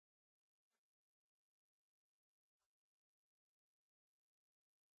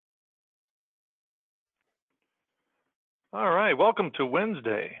All right, welcome to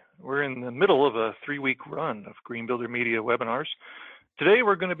Wednesday. We're in the middle of a 3-week run of Green Builder Media webinars. Today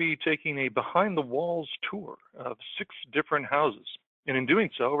we're going to be taking a behind the walls tour of 6 different houses. And in doing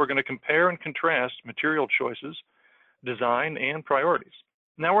so, we're going to compare and contrast material choices, design, and priorities.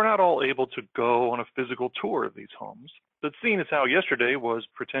 Now, we're not all able to go on a physical tour of these homes, but seeing as how yesterday was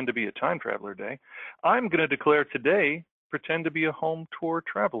Pretend to be a Time Traveler Day, I'm going to declare today Pretend to be a Home Tour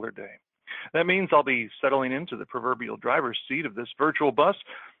Traveler Day. That means I'll be settling into the proverbial driver's seat of this virtual bus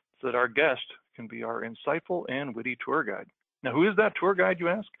so that our guest can be our insightful and witty tour guide. Now, who is that tour guide, you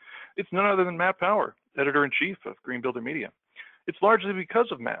ask? It's none other than Matt Power, editor-in-chief of Green Builder Media. It's largely because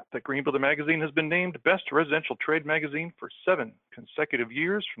of Matt that Green Builder Magazine has been named Best Residential Trade Magazine for 7 consecutive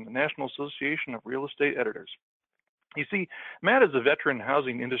years from the National Association of Real Estate Editors. You see, Matt is a veteran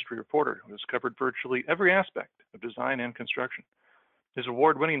housing industry reporter who has covered virtually every aspect of design and construction. His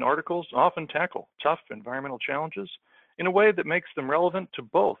award-winning articles often tackle tough environmental challenges in a way that makes them relevant to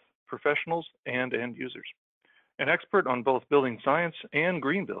both professionals and end users. An expert on both building science and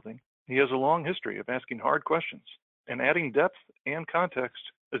green building, he has a long history of asking hard questions and adding depth and context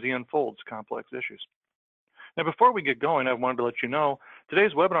as he unfolds complex issues. Now, before we get going, I wanted to let you know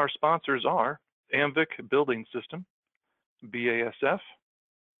today's webinar sponsors are Amvic Building System, BASF,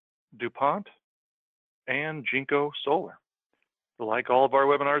 DuPont, and Jinko Solar. Like all of our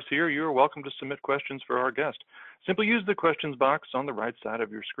webinars here, you are welcome to submit questions for our guest. Simply use the questions box on the right side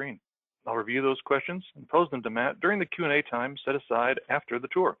of your screen. I'll review those questions and pose them to Matt during the Q&A time set aside after the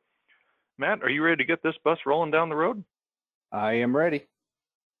tour. Matt, are you ready to get this bus rolling down the road? I am ready.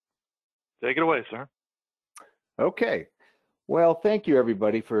 Take it away, sir. Okay. Well, thank you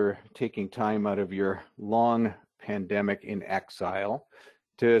everybody for taking time out of your long pandemic in exile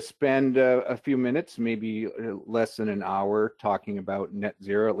to spend a few minutes, maybe less than an hour, talking about net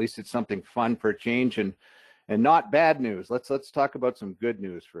zero. At least it's something fun for a change and not bad news. Let's talk about some good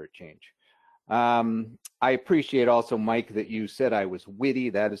news for a change. I appreciate also, Mike, that you said I was witty.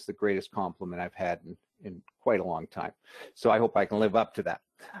 That is the greatest compliment I've had in quite a long time. So I hope I can live up to that.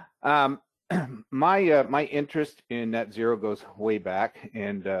 My interest in net zero goes way back,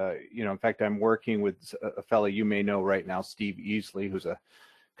 and in fact, I'm working with a fellow you may know right now, Steve Easley, who's a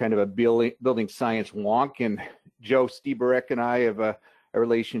kind of a building science wonk, and Joe Stieberek and I have a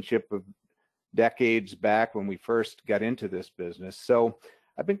relationship of decades back when we first got into this business. So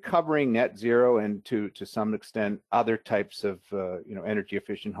I've been covering net zero and to some extent other types of energy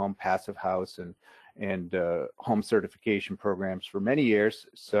efficient home, passive house, and home certification programs for many years.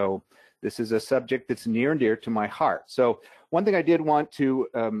 So this is a subject that's near and dear to my heart. So one thing I did want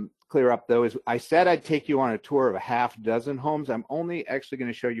to clear up though is I said I'd take you on a tour of a half dozen homes. I'm only actually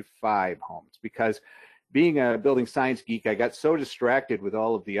going to show you 5 homes because being a building science geek, I got so distracted with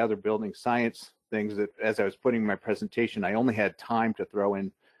all of the other building science things that as I was putting my presentation, I only had time to throw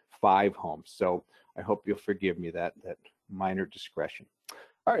in 5 homes. So I hope you'll forgive me that minor discretion.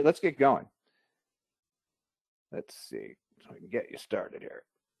 All right, let's get going. Let's see, so I can get you started here.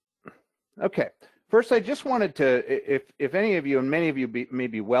 Okay, first I just wanted to, if any of you, and many of you may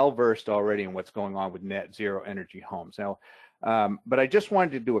be well versed already in what's going on with net zero energy homes. Now, but I just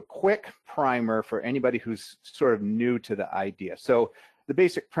wanted to do a quick primer for anybody who's sort of new to the idea. So the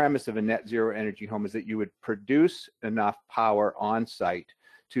basic premise of a net zero energy home is that you would produce enough power on site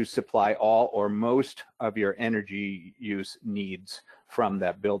to supply all or most of your energy use needs from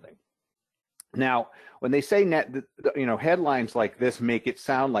that building. Now, when they say net, headlines like this make it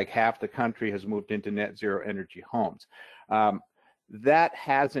sound like half the country has moved into net zero energy homes. That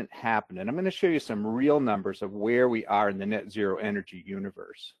hasn't happened, and I'm going to show you some real numbers of where we are in the net zero energy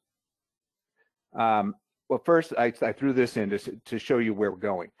universe. Well, first, I threw this in to show you where we're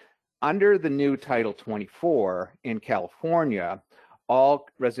going. Under the new Title 24 in California, all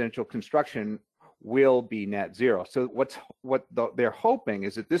residential construction will be net zero. So what they're hoping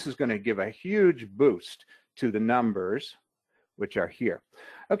is that this is going to give a huge boost to the numbers, which are here.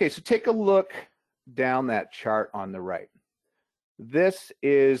 Okay, so take a look down that chart on the right. This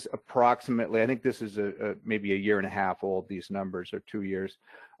is approximately, I think this is maybe a year and a half old, these numbers, or 2 years,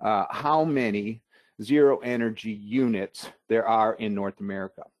 how many zero energy units there are in North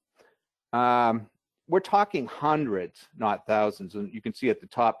America. We're talking hundreds, not thousands, and you can see at the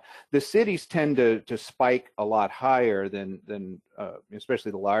top, the cities tend to spike a lot higher than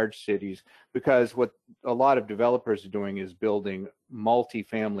especially the large cities, because what a lot of developers are doing is building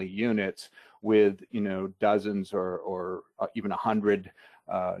multi-family units with dozens or even 100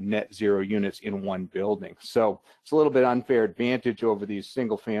 net zero units in one building. So it's a little bit unfair advantage over these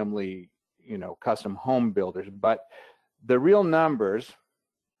single family custom home builders, but the real numbers,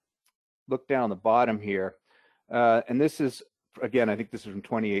 look down the bottom here, and this is, again, I think this is from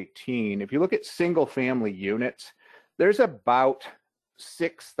 2018. If you look at single family units, there's about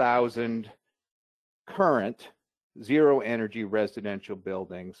 6,000 current zero energy residential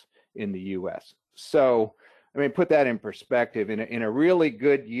buildings in the US. So, I mean, put that in perspective. In a really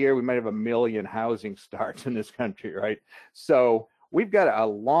good year, we might have 1 million housing starts in this country, right? So we've got a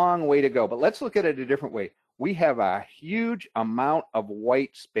long way to go, but let's look at it a different way. We have a huge amount of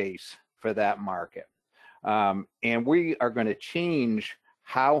white space for that market. And we are going to change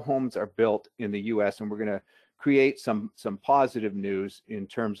how homes are built in the US, and we're going to create some positive news in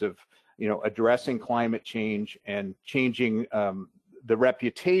terms of, you know, addressing climate change and changing the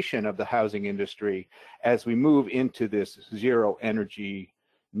reputation of the housing industry as we move into this zero energy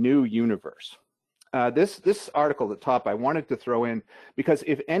new universe. This article at the top I wanted to throw in because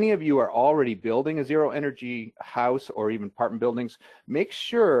if any of you are already building a zero energy house or even apartment buildings, make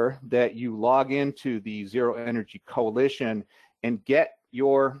sure that you log into the Zero Energy Coalition and get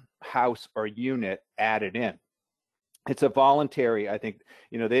your house or unit added in. It's a voluntary, I think,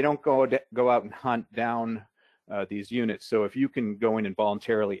 you know, they don't go out and hunt down these units. So if you can go in and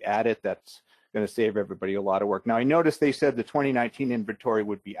voluntarily add it, that's going to save everybody a lot of work. Now, I noticed they said the 2019 inventory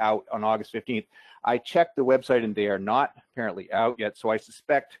would be out on August 15th. I checked the website and they are not apparently out yet. So I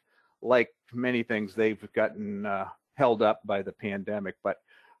suspect, like many things, they've gotten held up by the pandemic, but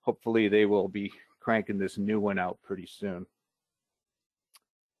hopefully they will be cranking this new one out pretty soon.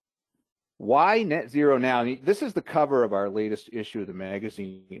 Why net zero now? This is the cover of our latest issue of the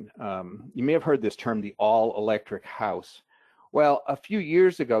magazine. You may have heard this term, the all-electric house. Well, a few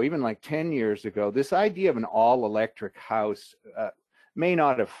years ago, even like 10 years ago, this idea of an all-electric house may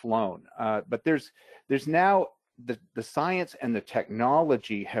not have flown, but there's now the science and the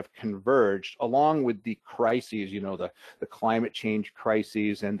technology have converged along with the crises, you know, the climate change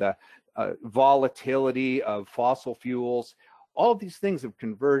crises and the volatility of fossil fuels. All of these things have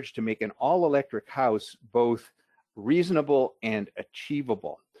converged to make an all-electric house both reasonable and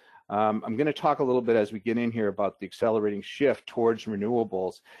achievable. I'm going to talk a little bit as we get in here about the accelerating shift towards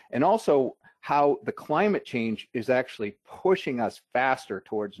renewables and also how the climate change is actually pushing us faster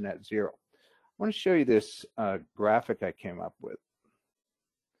towards net zero. I want to show you this graphic I came up with.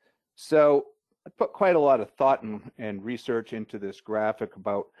 So I put quite a lot of thought and research into this graphic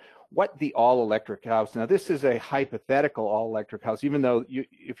about what the all-electric house. Now, this is a hypothetical all-electric house, even though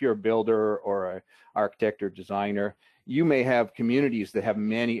if you're a builder or an architect or designer, you may have communities that have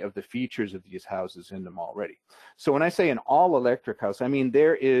many of the features of these houses in them already. So when I say an all-electric house, I mean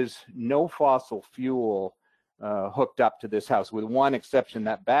there is no fossil fuel hooked up to this house, with one exception,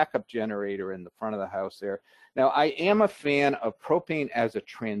 that backup generator in the front of the house there. Now, I am a fan of propane as a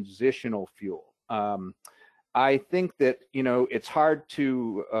transitional fuel. I think that, you know, it's hard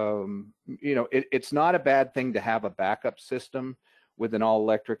to, you know, it's not a bad thing to have a backup system with an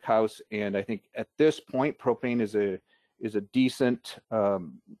all-electric house. And I think at this point, propane is a decent,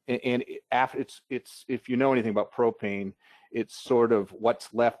 and it's if you know anything about propane, it's sort of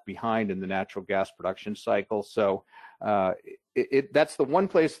what's left behind in the natural gas production cycle. So that's the one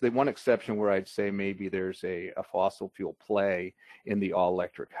place, the one exception where I'd say maybe there's a fossil fuel play in the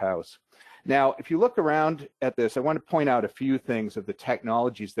all-electric house. Now, if you look around at this, I want to point out a few things of the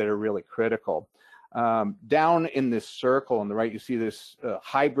technologies that are really critical. Down in this circle on the right, you see this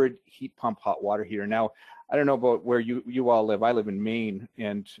hybrid heat pump hot water heater. Now, I don't know about where you all live. I live in Maine,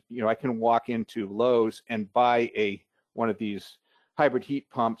 and you know, I can walk into Lowe's and buy one of these hybrid heat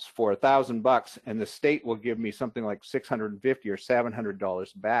pumps for $1,000, and the state will give me something like $650 or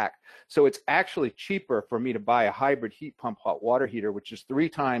 $700 back. So it's actually cheaper for me to buy a hybrid heat pump hot water heater, which is 3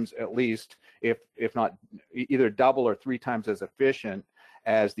 times at least, if not either double or 3 times as efficient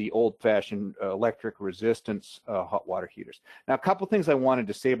as the old-fashioned electric resistance hot water heaters. Now, a couple things I wanted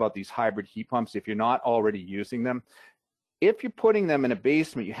to say about these hybrid heat pumps, if you're not already using them. If you're putting them in a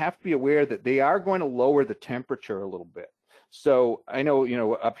basement, you have to be aware that they are going to lower the temperature a little bit. So I know, you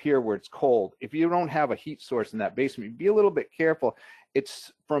know, up here where it's cold, if you don't have a heat source in that basement, be a little bit careful.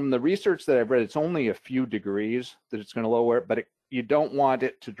 It's from the research that I've read, it's only a few degrees that it's going to lower it, but you don't want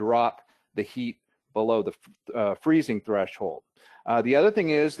it to drop the heat below the freezing threshold. The other thing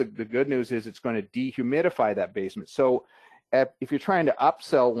is, the good news is it's going to dehumidify that basement. So if you're trying to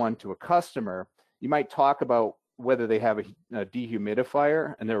upsell one to a customer, you might talk about whether they have a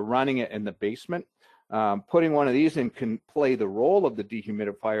dehumidifier and they're running it in the basement. Putting one of these in can play the role of the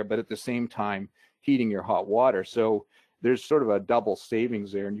dehumidifier, but at the same time heating your hot water. So there's sort of a double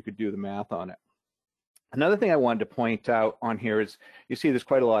savings there, and you could do the math on it. Another thing I wanted to point out on here is you see there's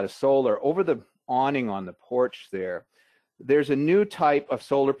quite a lot of solar. Over the awning on the porch there, there's a new type of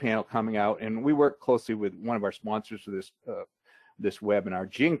solar panel coming out, and we work closely with one of our sponsors for this webinar.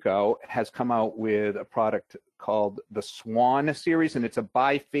 Jinko has come out with a product called the Swan series, and it's a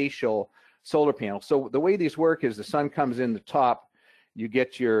bifacial solar panel. So the way these work is the sun comes in the top, you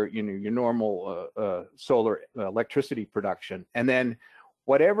get your normal solar electricity production, and then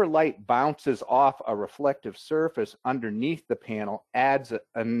whatever light bounces off a reflective surface underneath the panel adds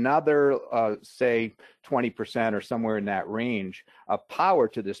another, say, 20% or somewhere in that range of power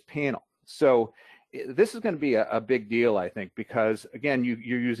to this panel. So this is going to be a big deal, I think, because, again, you're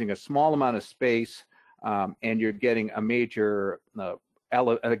using a small amount of space, and you're getting a major,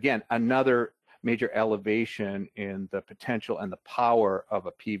 another major elevation in the potential and the power of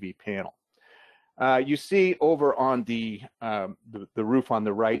a PV panel. You see over on the roof on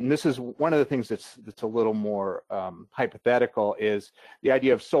the right, and this is one of the things that's a little more hypothetical, is the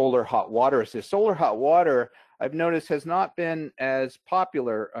idea of solar hot water assist. Solar hot water, I've noticed, has not been as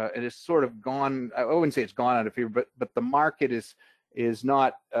popular. It has sort of gone, I wouldn't say it's gone out of favor, but the market is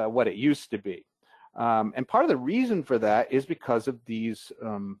not what it used to be. And part of the reason for that is because of these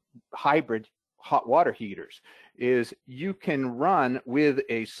hybrid hot water heaters. Is you can run with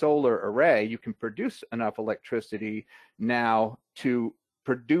a solar array, you can produce enough electricity now to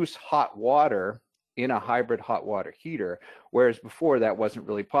produce hot water in a hybrid hot water heater, whereas before that wasn't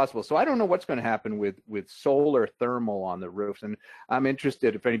really possible. So I don't know what's going to happen with solar thermal on the roofs, and I'm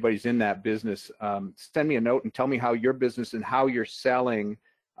interested, if anybody's in that business, send me a note and tell me how your business and how you're selling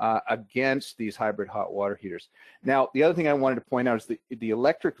against these hybrid hot water heaters. Now, the other thing I wanted to point out is the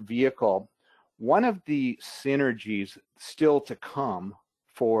electric vehicle. One of the synergies still to come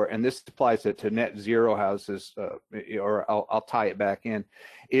for, and this applies to net zero houses, or I'll tie it back in,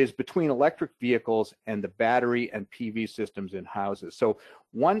 is between electric vehicles and the battery and PV systems in houses. So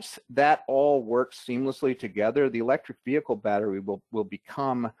once that all works seamlessly together, the electric vehicle battery will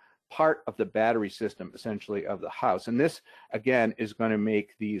become part of the battery system, essentially, of the house. And this, again, is going to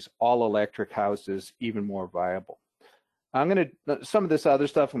make these all-electric houses even more viable. Some of this other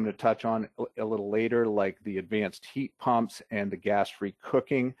stuff I'm going to touch on a little later, like the advanced heat pumps and the gas-free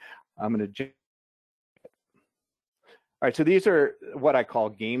cooking. I'm going to. All right, so these are what I call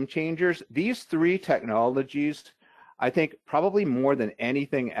game changers. These three technologies, I think, probably more than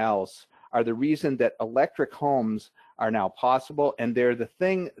anything else, are the reason that electric homes are now possible, and they're the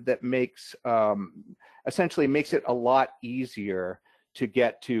thing that makes, essentially makes it a lot easier to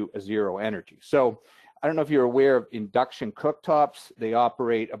get to a zero energy. So I don't know if you're aware of induction cooktops. They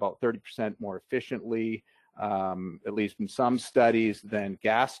operate about 30% more efficiently, at least in some studies, than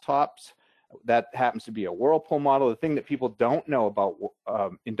gas tops. That happens to be a Whirlpool model. The thing that people don't know about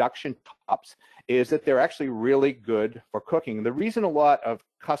induction tops is that they're actually really good for cooking. The reason a lot of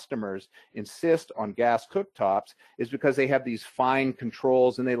customers insist on gas cooktops is because they have these fine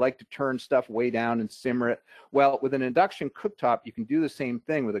controls and they like to turn stuff way down and simmer it. Well, with an induction cooktop, you can do the same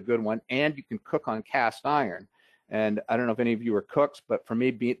thing with a good one, and you can cook on cast iron. And I don't know if any of you are cooks, but for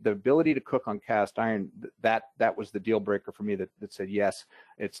me, the ability to cook on cast iron, that was the deal breaker for me that said, yes,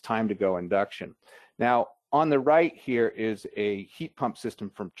 it's time to go induction. Now, on the right here is a heat pump system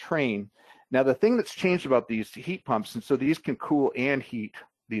from Trane. Now, the thing that's changed about these heat pumps, and so these can cool and heat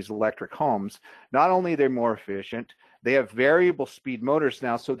these electric homes, not only are they more efficient, they have variable speed motors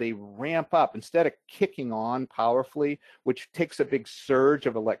now, so they ramp up. Instead of kicking on powerfully, which takes a big surge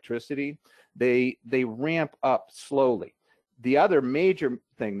of electricity, they ramp up slowly. The other major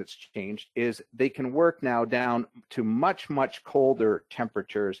thing that's changed is they can work now down to much, much colder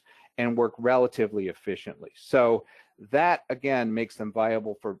temperatures and work relatively efficiently. So that, again, makes them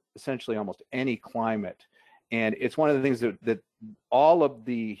viable for essentially almost any climate. And it's one of the things that all of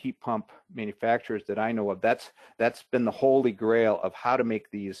the heat pump manufacturers that I know of, that's been the holy grail of how to make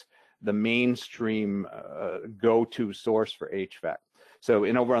these the mainstream go-to source for HVAC. So,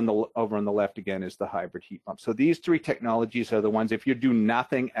 and over on the left again is the hybrid heat pump. So these three technologies are the ones, if you do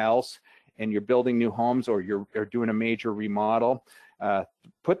nothing else and you're building new homes or you're doing a major remodel,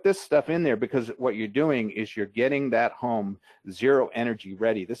 put this stuff in there, because what you're doing is you're getting that home zero energy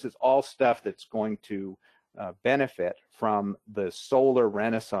ready. This is all stuff that's going to benefit from the solar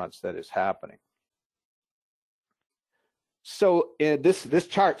renaissance that is happening. So this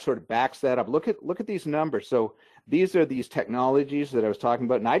chart sort of backs that up. Look at these numbers. So these are these technologies that I was talking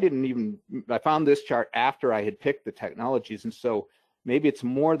about, and I found this chart after I had picked the technologies, and so maybe it's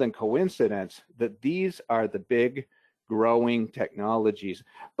more than coincidence that these are the big growing technologies.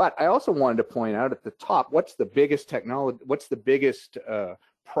 But I also wanted to point out at the top, what's the biggest technology? What's the biggest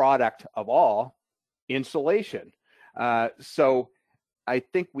product of all? Insulation. So I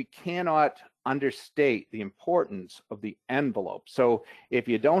think we cannot understate the importance of the envelope. So if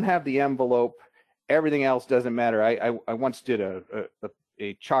you don't have the envelope, everything else doesn't matter. I once did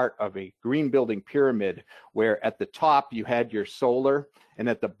a chart of a green building pyramid where at the top you had your solar and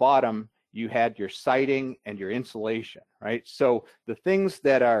at the bottom you had your siding and your insulation, right? So the things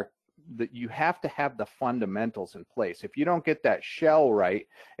that you have to have the fundamentals in place. If you don't get that shell right,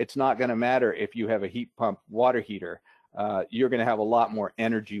 it's not going to matter if you have a heat pump water heater. You're going to have a lot more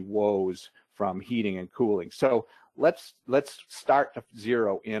energy woes from heating and cooling. So let's start to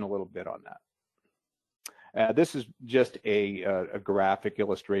zero in a little bit on that. This is just a graphic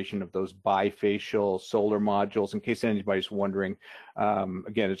illustration of those bifacial solar modules. In case anybody's wondering,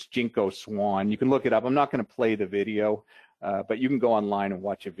 again, it's Jinko Swan. You can look it up. I'm not going to play the video, but you can go online and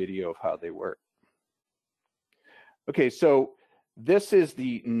watch a video of how they work. Okay, so this is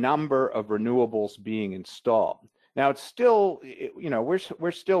the number of renewables being installed. Now it's still,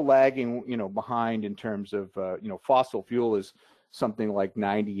 we're still lagging, behind in terms of, fossil fuel is something like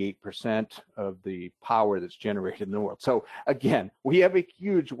 98% of the power that's generated in the world. So again, we have a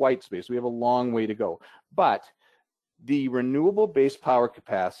huge white space. We have a long way to go. But the renewable-based power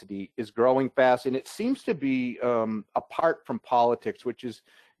capacity is growing fast, and it seems to be apart from politics, which is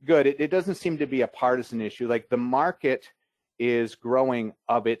good. It doesn't seem to be a partisan issue. Like the market is growing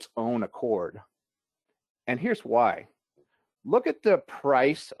of its own accord. And here's why. Look at the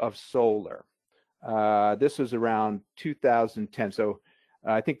price of solar. This was around 2010. So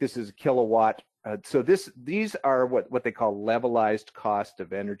I think this is a kilowatt. So these are what they call levelized cost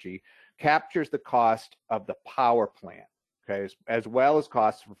of energy, captures the cost of the power plant, okay, as well as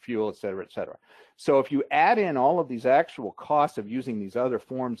costs for fuel, et cetera, et cetera. So if you add in all of these actual costs of using these other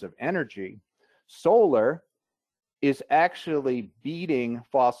forms of energy, solar is actually beating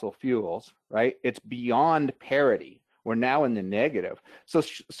fossil fuels, right? It's beyond parity. We're now in the negative. So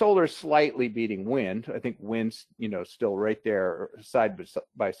solar is slightly beating wind. I think wind's, still right there side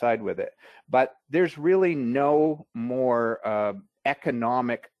by side with it. But there's really no more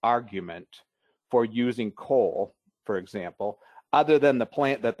economic argument for using coal, for example, other than the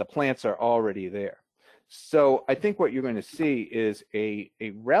plants are already there. So I think what you're going to see is a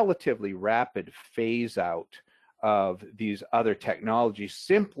relatively rapid phase out of these other technologies,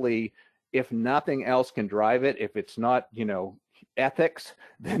 simply if nothing else can drive it, if it's not, ethics,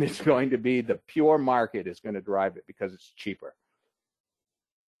 then it's going to be the pure market is going to drive it because it's cheaper.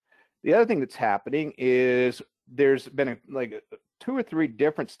 The other thing that's happening is there's been like 2 or 3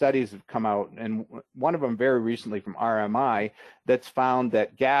 different studies have come out, and one of them very recently from RMI that's found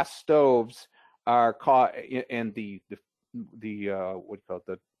that gas stoves are caught and the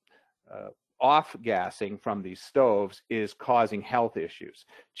off-gassing from these stoves is causing health issues.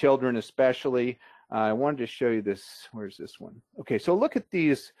 Children especially. I wanted to show you this. Where's this one? Okay, so look at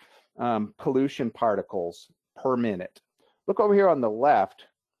these pollution particles per minute. Look over here on the left.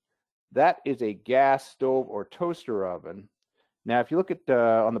 That is a gas stove or toaster oven. Now, if you look at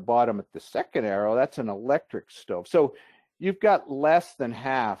on the bottom at the second arrow, that's an electric stove. So you've got less than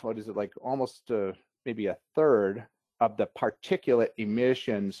half, what is it, like almost maybe a third of the particulate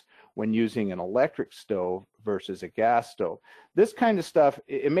emissions when using an electric stove versus a gas stove. This kind of stuff,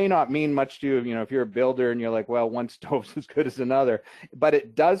 it may not mean much to you, if you're a builder and you're like, well, one stove's as good as another, but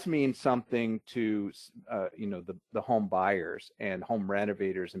it does mean something to, the home buyers and home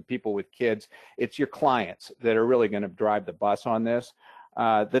renovators and people with kids. It's your clients that are really going to drive the bus on this.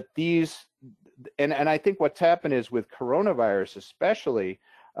 And I think what's happened is with coronavirus especially,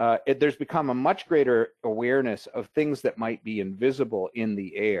 there's become a much greater awareness of things that might be invisible in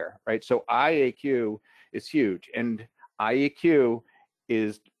the air, right? So IAQ is huge, and IAQ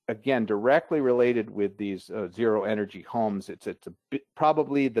is, again, directly related with these zero energy homes. It's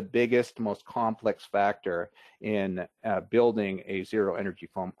probably the biggest, most complex factor in building a zero energy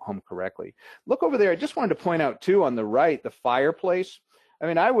home correctly. Look over there. I just wanted to point out too, on the right, the fireplace. I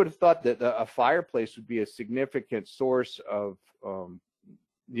mean, I would have thought that a fireplace would be a significant source of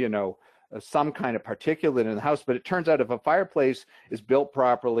some kind of particulate in the house, but it turns out if a fireplace is built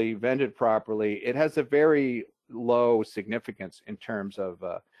properly, vented properly, it has a very low significance in terms of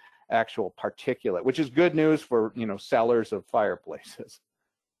actual particulate, which is good news for, sellers of fireplaces.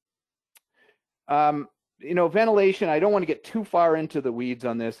 Ventilation, I don't want to get too far into the weeds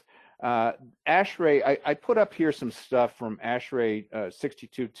on this. ASHRAE, I put up here some stuff from ASHRAE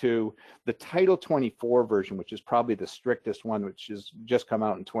 62.2, the Title 24 version, which is probably the strictest one, which has just come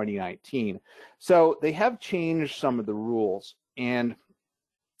out in 2019. So they have changed some of the rules, and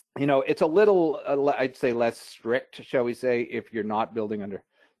it's a little, I'd say, less strict, shall we say, if you're not building under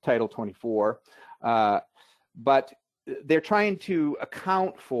Title 24. But they're trying to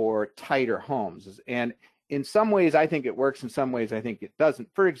account for tighter homes. And in some ways, I think it works. In some ways, I think it doesn't.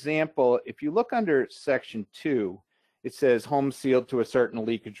 For example, if you look under section 2, it says homes sealed to a certain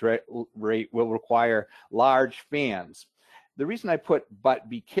leakage rate will require large fans. The reason I put "but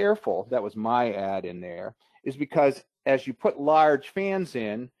be careful," that was my add in there, is because as you put large fans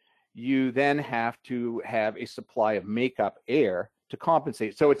in, you then have to have a supply of makeup air to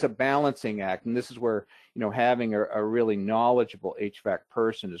compensate. So it's a balancing act, and this is where, you know, having a really knowledgeable HVAC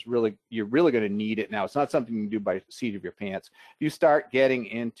person is really, you're really going to need it now. It's not something you can do by the seat of your pants. If you start getting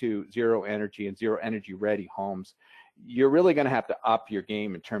into zero energy and zero energy ready homes, you're really going to have to up your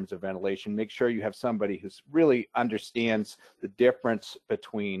game in terms of ventilation. Make sure you have somebody who really understands the difference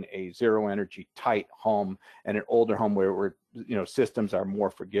between a zero energy tight home and an older home where you know, systems are more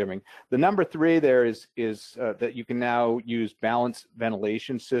forgiving. The number 3 there is that you can now use balanced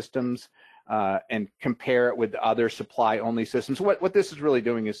ventilation systems and compare it with other supply only systems. What this is really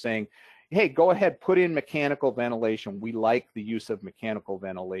doing is saying, hey, go ahead, put in mechanical ventilation. We like the use of mechanical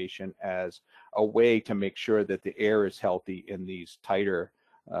ventilation as a way to make sure that the air is healthy in these tighter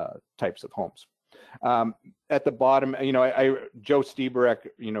types of homes. At the bottom, you know, Joe Stieberek,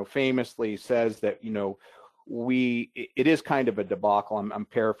 you know, famously says that, you know, it is kind of a debacle. I'm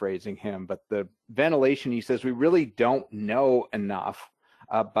paraphrasing him, but the ventilation, he says, we really don't know enough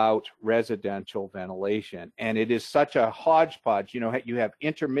about residential ventilation, and it is such a hodgepodge. You know, you have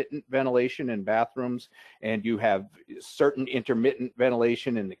intermittent ventilation in bathrooms, and you have certain intermittent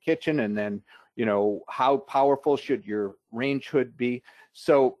ventilation in the kitchen, and then, you know, how powerful should your range hood be?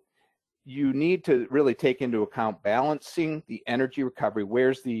 So you need to really take into account balancing the energy recovery.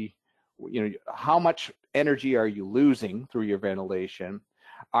 Where's the, you know, how much energy are you losing through your ventilation?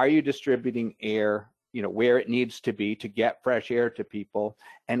 Are you distributing air, you know, where it needs to be to get fresh air to people,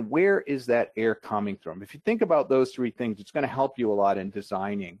 and where is that air coming from? If you think about those 3 things, it's going to help you a lot in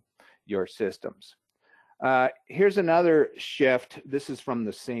designing your systems. Here's another shift. This is from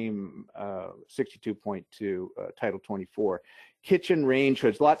the same 62.2 Title 24. Kitchen range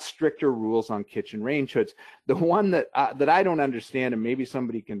hoods, a lot stricter rules on kitchen range hoods. The one that I don't understand, and maybe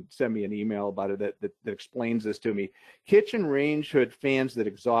somebody can send me an email about it that explains this to me. Kitchen range hood fans that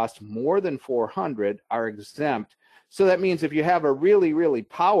exhaust more than 400 are exempt. So that means if you have a really, really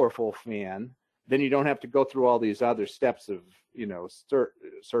powerful fan, then you don't have to go through all these other steps of, you know,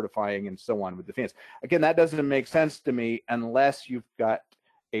 certifying and so on with the fans. Again, that doesn't make sense to me unless you've got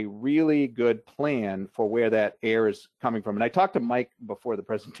a really good plan for where that air is coming from. And I talked to Mike before the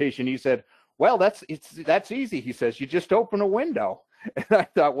presentation. He said, well, that's easy. He says, you just open a window. And I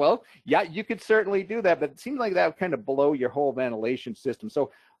thought, well, yeah, you could certainly do that, but it seems like that would kind of blow your whole ventilation system.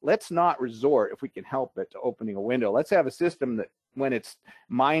 So let's not resort, if we can help it, to opening a window. Let's have a system that when it's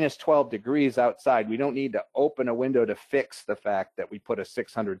minus 12 degrees outside, we don't need to open a window to fix the fact that we put a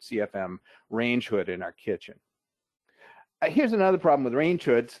 600 CFM range hood in our kitchen. Here's another problem with range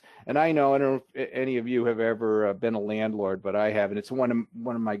hoods, and I don't know if any of you have ever been a landlord, but I have, and it's one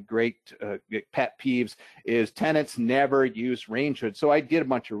of my great pet peeves is tenants never use range hoods. So I did a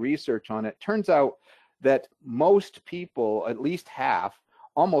bunch of research on it. Turns out that most people, at least half,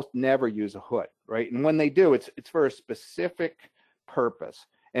 almost never use a hood, right? And when they do, it's for a specific purpose.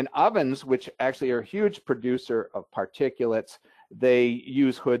 And ovens, which actually are a huge producer of particulates, they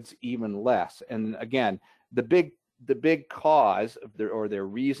use hoods even less. And again, the big cause of their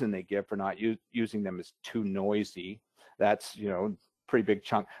reason they give for not using them is too noisy. That's, you know, pretty big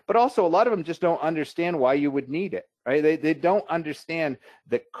chunk. But also a lot of them just don't understand why you would need it, right? They don't understand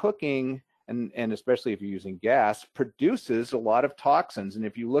that cooking, and especially if you're using gas, produces a lot of toxins. And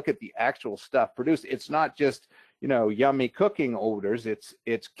if you look at the actual stuff produced, it's not just, you know, yummy cooking odors, it's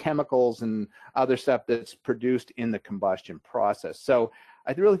chemicals and other stuff that's produced in the combustion process. So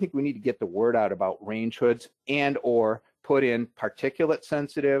I really think we need to get the word out about range hoods and or put in particulate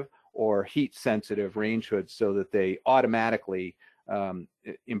sensitive or heat sensitive range hoods so that they automatically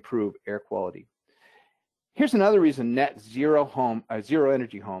improve air quality. Here's another reason net zero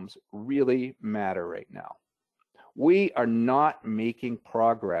energy homes really matter right now. We are not making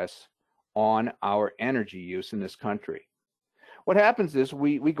progress on our energy use in this country. What happens is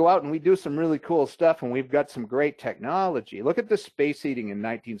we go out and we do some really cool stuff, and we've got some great technology. Look at the space heating in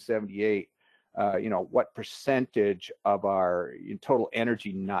 1978. You know, what percentage of our total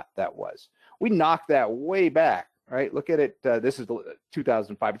energy nut that was. We knocked that way back, right? Look at it. This is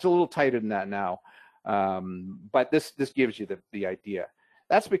 2005. It's a little tighter than that now, but this gives you the idea.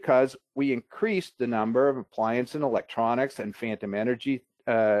 That's because we increased the number of appliance and electronics and phantom energy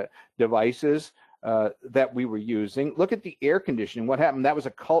devices that we were using. Look at the air conditioning. What happened? That was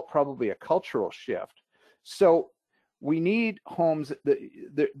probably a cultural shift. So we need homes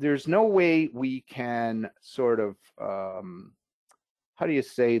there's no way we can sort of how do you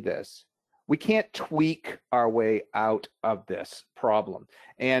say this? We can't tweak our way out of this problem.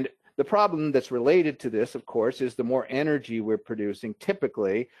 And the problem that's related to this, of course, is the more energy we're producing,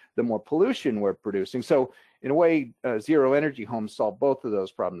 typically, the more pollution we're producing. So in a way, zero energy homes solve both of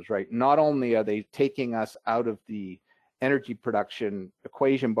those problems, right? Not only are they taking us out of the energy production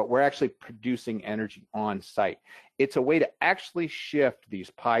equation, but we're actually producing energy on site. It's a way to actually shift these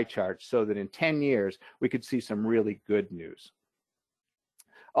pie charts so that in 10 years, we could see some really good news.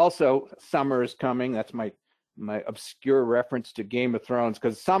 Also, summer is coming. That's my obscure reference to Game of Thrones,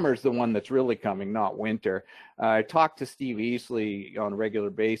 because summer's the one that's really coming, not winter. I talked to Steve Easley on a regular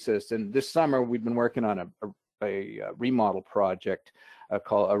basis, and this summer we've been working on a remodel project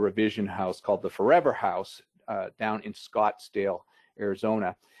called a revision house called the Forever House down in Scottsdale,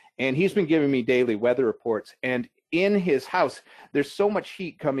 Arizona. And he's been giving me daily weather reports, and in his house, there's so much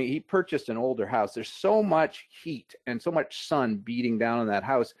heat coming. He purchased an older house. There's so much heat and so much sun beating down on that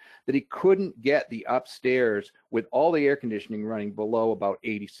house that he couldn't get the upstairs with all the air conditioning running below about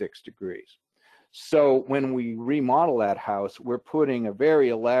 86 degrees. So when we remodel that house, we're putting a very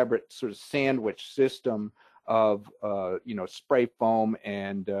elaborate sort of sandwich system of spray foam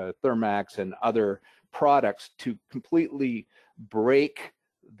and Thermax and other products to completely break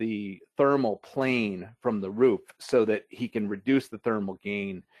the thermal plane from the roof so that he can reduce the thermal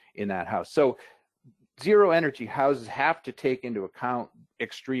gain in that house. So zero energy houses have to take into account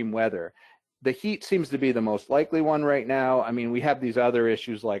extreme weather. The heat seems to be the most likely one right now. I mean, we have these other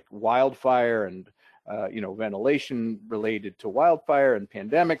issues like wildfire and ventilation related to wildfire and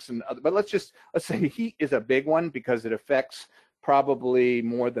pandemics and other, but let's say heat is a big one because it affects probably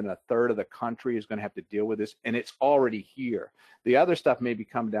more than a third of the country is going to have to deal with this, and it's already here. The other stuff maybe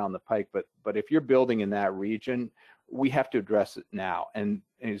come down the pike, but if you're building in that region, we have to address it now, and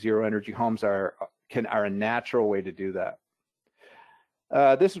zero energy homes are a natural way to do that.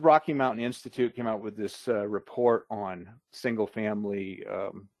 This is Rocky Mountain Institute came out with this report on single family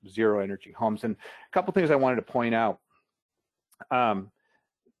zero energy homes, and a couple things I wanted to point out.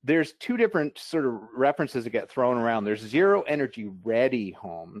 There's two different sort of references that get thrown around. There's zero energy ready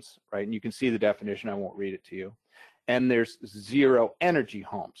homes, right? And you can see the definition. I won't read it to you. And there's zero energy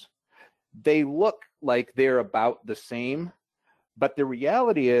homes. They look like they're about the same, but the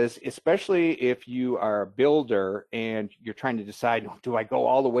reality is, especially if you are a builder and you're trying to decide, do I go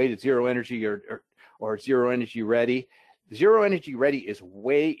all the way to zero energy or zero energy ready? Zero energy ready is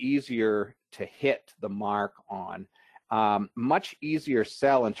way easier to hit the mark on. Much easier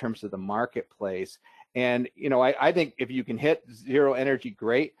sell in terms of the marketplace. And, I think if you can hit zero energy,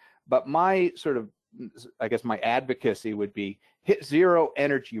 great. But my sort of, I guess my advocacy would be hit zero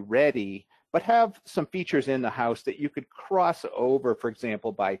energy ready, but have some features in the house that you could cross over, for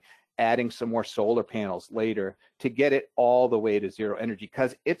example, by adding some more solar panels later to get it all the way to zero energy,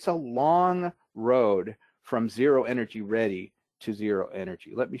 because it's a long road from zero energy ready to zero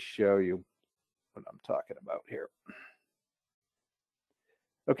energy. Let me show you what I'm talking about here.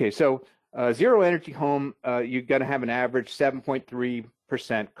 Okay, so zero energy home, you're going to have an average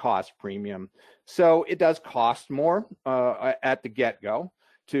 7.3% cost premium. So it does cost more at the get-go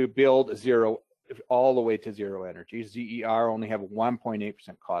to build all the way to zero energy. ZER only have a 1.8%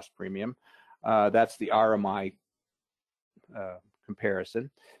 cost premium. That's the RMI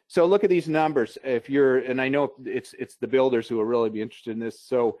comparison. So look at these numbers. And I know it's the builders who will really be interested in this.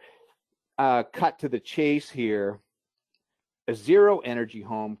 So cut to the chase here. A zero energy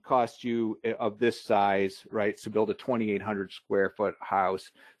home costs you of this size, right? So build a 2,800 square foot house.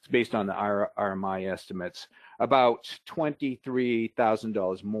 It's based on the RMI estimates, about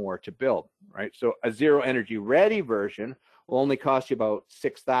 $23,000 more to build, right? So a zero energy ready version will only cost you about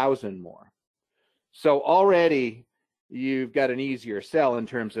 $6,000 more. So already you've got an easier sell in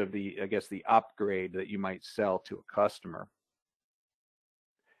terms of the upgrade that you might sell to a customer.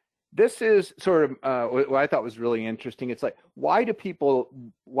 This is sort of what I thought was really interesting. It's like, why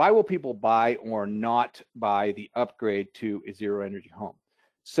will people buy or not buy the upgrade to a zero energy home?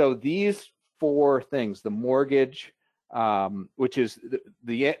 So these four things: the mortgage, which is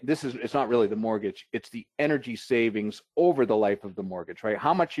it's not really the mortgage, it's the energy savings over the life of the mortgage, right?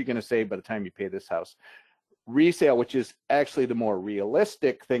 How much are you going to save by the time you pay this house? Resale, which is actually the more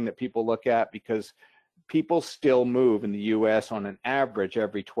realistic thing that people look at, because people still move in the US on an average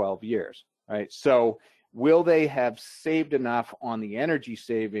every 12 years, right? So will they have saved enough on the energy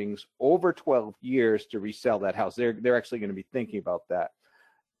savings over 12 years to resell that house? They're actually going to be thinking about that.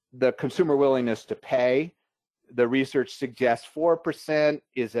 The consumer willingness to pay, the research suggests 4%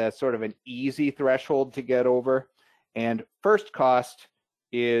 is a sort of an easy threshold to get over. And first cost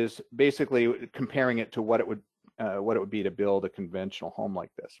is basically comparing it to what it would be to build a conventional home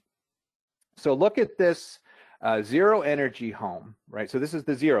like this. So look at this zero energy home, right? So this is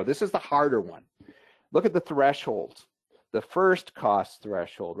the zero. This is the harder one. Look at the thresholds, the first cost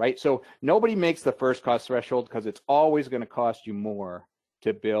threshold, right? So nobody makes the first cost threshold because it's always going to cost you more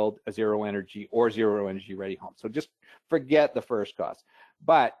to build a zero energy or zero energy ready home. So just forget the first cost.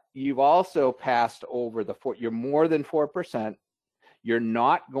 But you've also passed over you're more than 4%. You're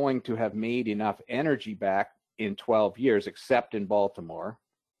not going to have made enough energy back in 12 years, except in Baltimore,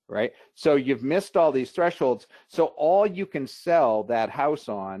 right? So you've missed all these thresholds. So all you can sell that house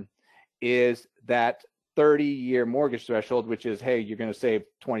on is that 30-year mortgage threshold, which is, hey, you're going to save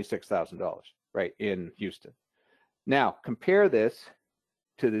 $26,000, right, in Houston. Now, compare this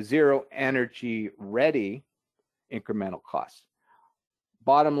to the zero energy ready incremental cost.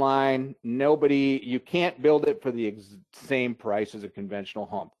 Bottom line, you can't build it for the same price as a conventional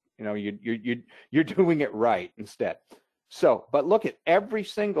home. You know, you're doing it right instead. So, but look at every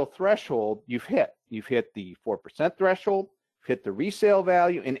single threshold you've hit. You've hit the 4% threshold, hit the resale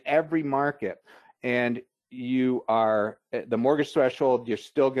value in every market, and you are the mortgage threshold. You're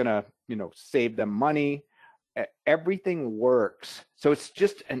still gonna, save them money. Everything works. So it's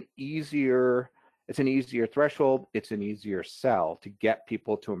just an easier threshold. It's an easier sell to get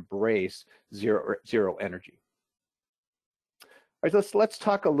people to embrace zero energy. All right, so let's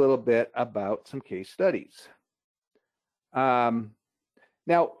talk a little bit about some case studies. Now,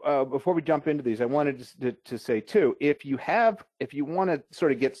 before we jump into these, I wanted to say too, if you want to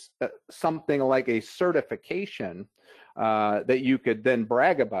sort of get something like a certification that you could then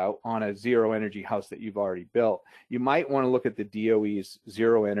brag about on a zero energy house that you've already built, you might want to look at the DOE's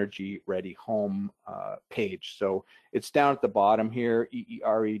Zero Energy Ready Home page. So it's down at the bottom here,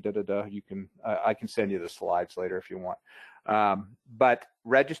 EERE, you can, I can send you the slides later if you want. But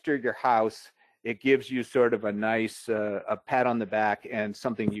register your house. It gives you sort of a nice a pat on the back and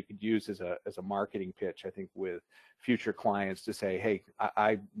something you could use as a marketing pitch, I think, with future clients to say, hey,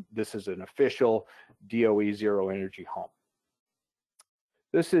 this is an official DOE zero energy home.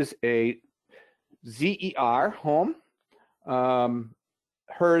 This is a ZER home,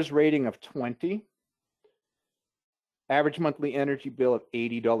 HERS rating of 20, average monthly energy bill of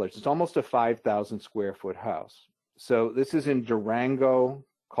 $80. It's almost a 5,000 square foot house. So this is in Durango,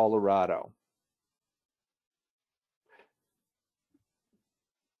 Colorado.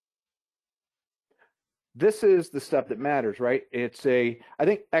 This is the stuff that matters, right? It's I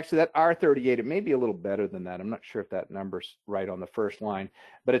think actually that R38, it may be a little better than that. I'm not sure if that number's right on the first line,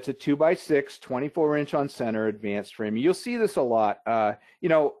 but it's a 2x6, 24-inch on center advanced frame. You'll see this a lot. I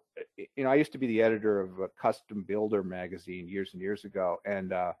used to be the editor of a Custom Builder magazine years and years ago.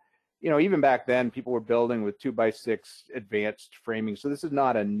 And, even back then, people were building with 2x6 advanced framing. So this is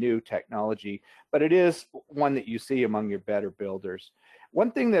not a new technology, but it is one that you see among your better builders. One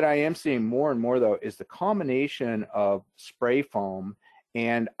thing that I am seeing more and more, though, is the combination of spray foam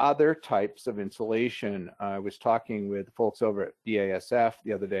and other types of insulation. I was talking with folks over at BASF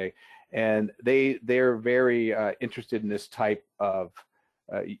the other day, and they're very interested in this type of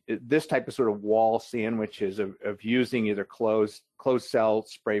sort of wall sandwiches of using either closed cell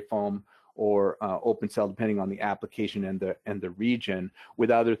spray foam or open cell, depending on the application and the region,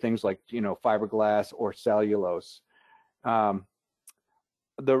 with other things like fiberglass or cellulose.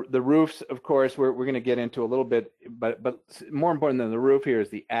 The roofs, of course, we're going to get into a little bit, but more important than the roof here is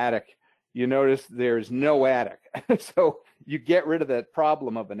the attic. You notice there's no attic, so you get rid of that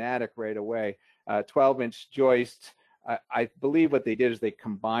problem of an attic right away. 12-inch joists. I believe what they did is they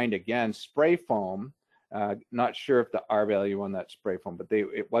combined, again, spray foam. Not sure if the R value on that spray foam, but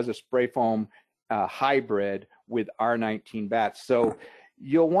it was a spray foam hybrid with R19 bats. So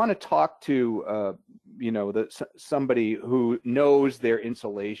you'll want to talk to somebody who knows their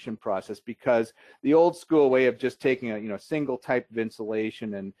insulation process, because the old school way of just taking a single type of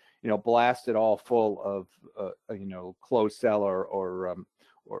insulation and blast it all full of closed cell or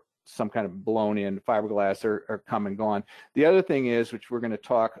some kind of blown in fiberglass are come and gone. The other thing is, which we're going to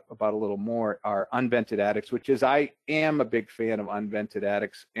talk about a little more, are unvented attics, which is, I am a big fan of unvented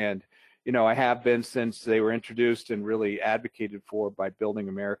attics, and I have been since they were introduced and really advocated for by Building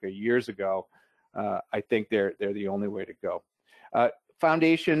America years ago. I think they're the only way to go.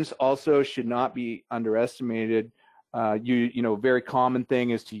 Foundations also should not be underestimated. Very common thing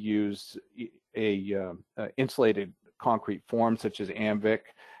is to use a insulated concrete form, such as Amvic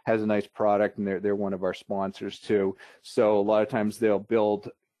has a nice product, and they're one of our sponsors too. So a lot of times they'll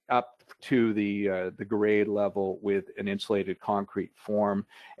build up to the grade level with an insulated concrete form,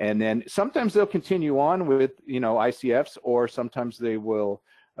 and then sometimes they'll continue on with ICFs, or sometimes they will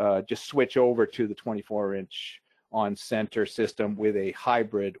just switch over to the 24-inch on center system with a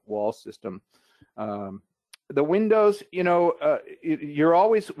hybrid wall system. The windows, you're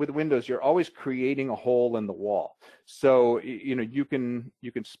always with windows, you're always creating a hole in the wall. So you can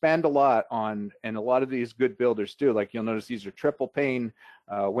spend a lot on, and a lot of these good builders do. Like you'll notice these are triple pane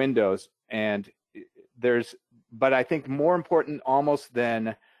windows, and but I think more important almost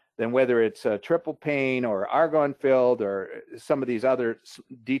than whether it's a triple pane or argon filled or some of these other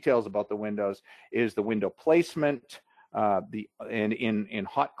details about the windows is the window placement, and in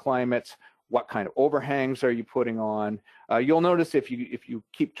hot climates. What kind of overhangs are you putting on? You'll notice if you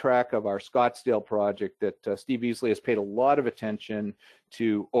keep track of our Scottsdale project that Steve Easley has paid a lot of attention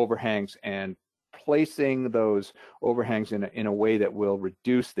to overhangs and placing those overhangs in a way that will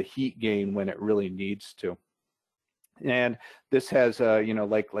reduce the heat gain when it really needs to. And this has,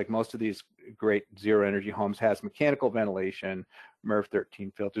 like most of these great zero energy homes, has mechanical ventilation, MERV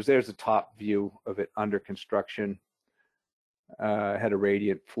 13 filters. There's a top view of it under construction. Had a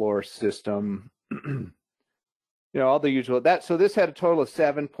radiant floor system, all the usual. So this had a total of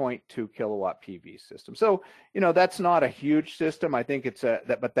 7.2 kilowatt PV system. So that's not a huge system. I think it's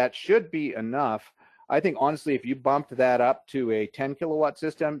but that should be enough. I think honestly, if you bumped that up to a 10 kilowatt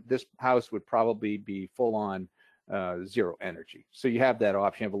system, this house would probably be full on zero energy. So you have that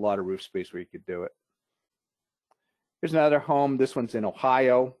option. You have a lot of roof space where you could do it. Here's another home. This one's in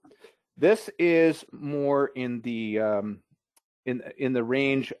Ohio. This is more in the in the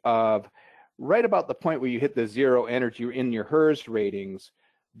range of right about the point where you hit the zero energy in your HERS ratings.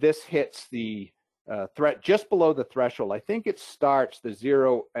 This hits the just below the threshold. I think it starts, the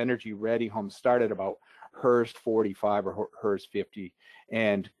zero energy ready homes start at about HERS 45 or HERS 50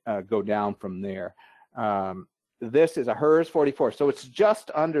 and go down from there. This is a HERS 44, so it's just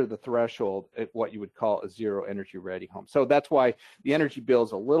under the threshold at what you would call a zero energy ready home. So that's why the energy bill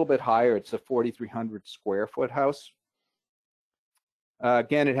is a little bit higher. It's a 4,300 square foot house.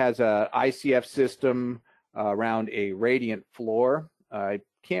 Again, it has a ICF system around a radiant floor. I'm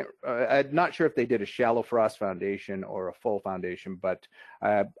not sure if they did a shallow frost foundation or a full foundation, but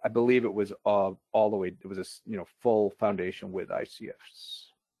I believe it was all the way. It was a full foundation with ICFs.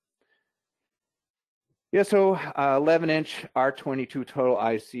 Yeah, so 11-inch R22 total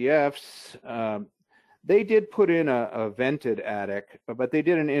ICFs. They did put in a vented attic, but they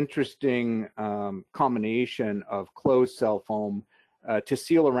did an interesting combination of closed cell foam to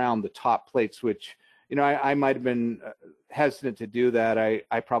seal around the top plates, which, I might have been hesitant to do that.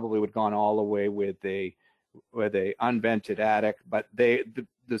 I probably would have gone all the way with a unvented attic, but the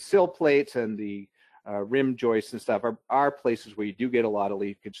sill plates and the rim joists and stuff are places where you do get a lot of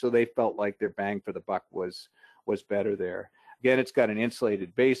leakage, so they felt like their bang for the buck was better there. Again, it's got an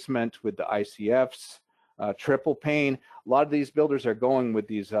insulated basement with the ICFs, triple pane. A lot of these builders are going with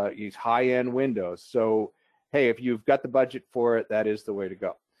these high-end windows, so hey, if you've got the budget for it, that is the way to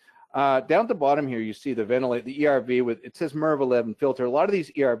go. Down at the bottom here, you see the ERV with, it says MERV 11 filter. A lot of these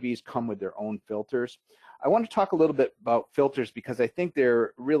ERVs come with their own filters. I want to talk a little bit about filters because I think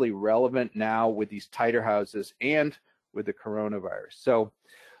they're really relevant now with these tighter houses and with the coronavirus. So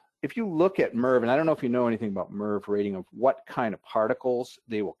if you look at MERV, and I don't know if you know anything about MERV rating of what kind of particles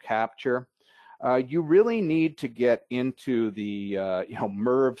they will capture, you really need to get into the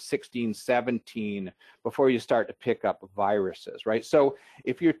MERV 16, 17 before you start to pick up viruses, right? So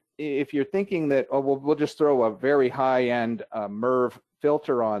if you're thinking that, oh, we'll just throw a very high-end MERV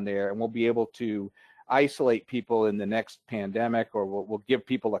filter on there and we'll be able to isolate people in the next pandemic, or we'll give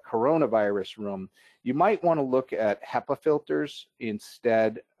people a coronavirus room, you might want to look at HEPA filters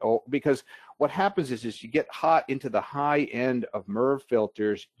instead, because what happens is you get hot into the high end of MERV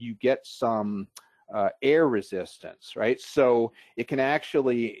filters, you get some air resistance, right? So it can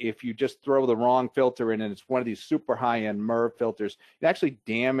actually, if you just throw the wrong filter in and it's one of these super high-end MERV filters, it actually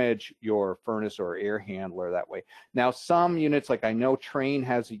damage your furnace or air handler that way. Now, some units, like I know Trane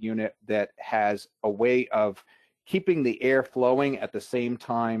has a unit that has a way of keeping the air flowing at the same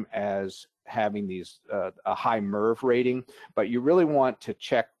time as having these a high MERV rating, but you really want to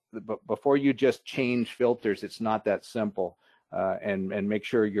check before you just change filters. It's not that simple, and make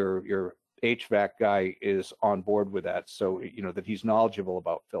sure your HVAC guy is on board with that, so that he's knowledgeable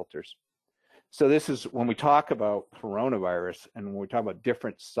about filters. So this is when we talk about coronavirus and when we talk about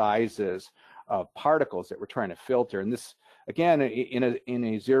different sizes of particles that we're trying to filter. And this, again, in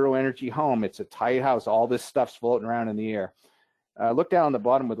a zero energy home, it's a tight house. All this stuff's floating around in the air. Look down on the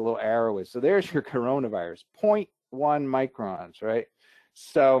bottom where the little arrow is. So there's your coronavirus, 0.1 microns, right?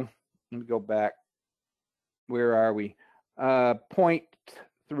 So let me go back. Where are we? 0.3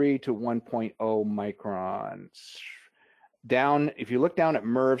 to 1.0 microns. Down, if you look down at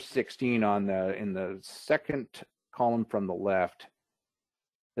MERV 16 on in the second column from the left,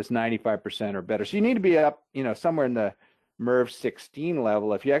 that's 95% or better. So you need to be up, somewhere in the MERV 16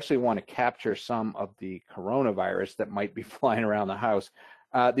 level if you actually want to capture some of the coronavirus that might be flying around the house.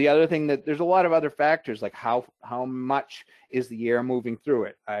 The other thing that there's a lot of other factors, like how much is the air moving through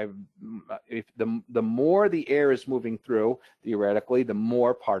it. If the more the air is moving through, theoretically, the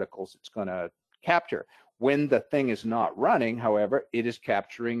more particles it's going to capture. When the thing is not running, however, it is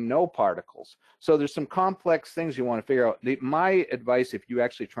capturing no particles. So there's some complex things you want to figure out. My advice, if you're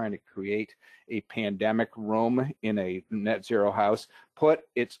actually trying to create a pandemic room in a net zero house, put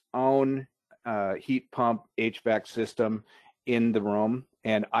its own heat pump HVAC system in the room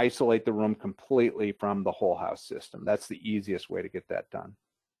and isolate the room completely from the whole house system. That's the easiest way to get that done.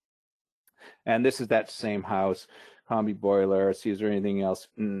 And this is that same house, combi boiler. See, is there anything else?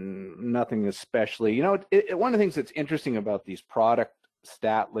 Nothing especially. One of the things that's interesting about these product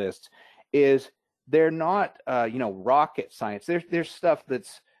stat lists is they're not, rocket science. There's stuff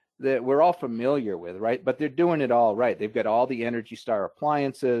that we're all familiar with, right? But they're doing it all right. They've got all the Energy Star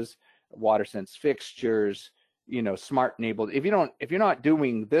appliances, WaterSense fixtures, smart enabled. If you're not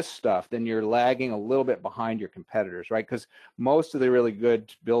doing this stuff, then you're lagging a little bit behind your competitors, right? Because most of the really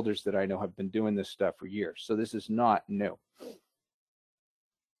good builders that I know have been doing this stuff for years. So this is not new.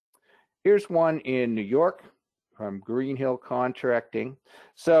 Here's one in New York from Greenhill Contracting.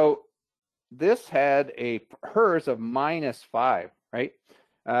 So this had a HERS of -5, right?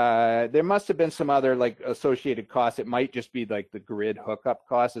 There must have been some other associated costs. It might just be like the grid hookup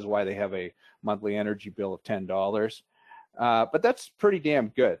cost is why they have a monthly energy bill of $10. But that's pretty damn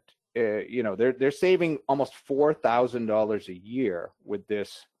good. They're saving almost $4,000 a year with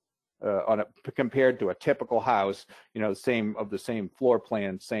this compared to a typical house, the same floor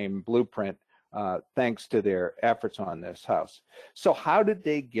plan, same blueprint, thanks to their efforts on this house. So how did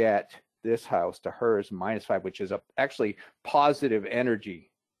they get this house to HERS -5, which is actually positive energy?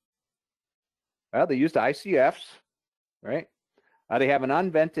 Well, they used ICFs, right? They have an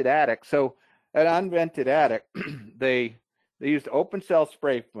unvented attic. So an unvented attic, they used open cell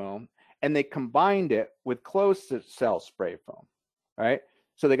spray foam and they combined it with closed cell spray foam, right?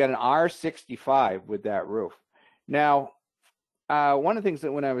 So they got an R65 with that roof. Now, one of the things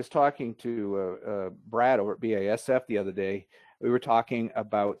that when I was talking to Brad over at BASF the other day, we were talking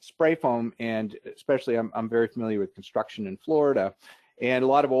about spray foam, and especially I'm very familiar with construction in Florida. And a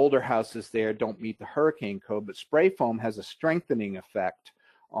lot of older houses there don't meet the hurricane code, but spray foam has a strengthening effect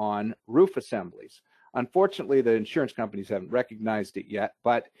on roof assemblies. Unfortunately, the insurance companies haven't recognized it yet,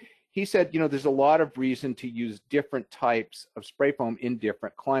 but he said, there's a lot of reason to use different types of spray foam in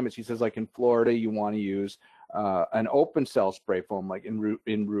different climates. He says, like in Florida, you want to use an open cell spray foam, like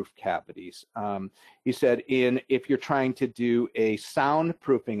in roof cavities. He said, if you're trying to do a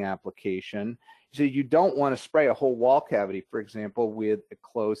soundproofing application, so you don't want to spray a whole wall cavity, for example, with a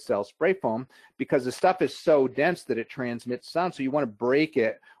closed cell spray foam, because the stuff is so dense that it transmits sound. So you want to break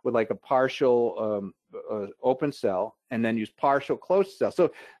it with like a partial open cell and then use partial closed cell.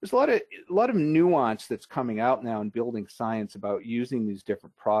 So there's a lot of nuance that's coming out now in building science about using these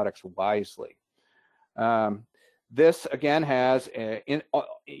different products wisely. This again has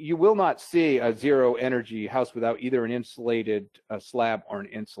you will not see a zero energy house without either an insulated slab or an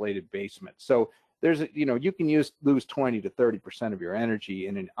insulated basement. So there's you can lose 20 to 30% of your energy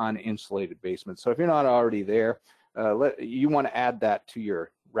in an uninsulated basement. So if you're not already there, you want to add that to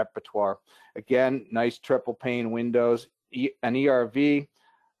your repertoire. Again, nice triple pane windows, an ERV.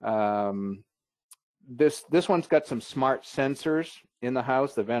 This one's got some smart sensors in the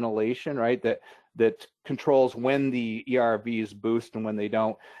house, the ventilation, right? That controls when the ERVs boost and when they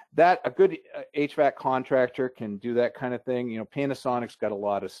don't. A good HVAC contractor can do that kind of thing. Panasonic's got a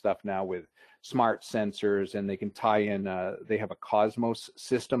lot of stuff now with smart sensors, and they can tie in, they have a Cosmos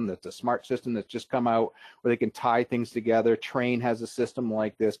system that's a smart system that's just come out where they can tie things together. Trane has a system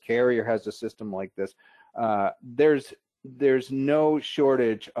like this. Carrier has a system like this. There's no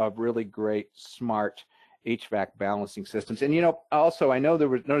shortage of really great smart HVAC balancing systems. And also I know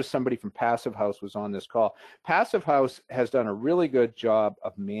notice somebody from Passive House was on this call. Passive House has done a really good job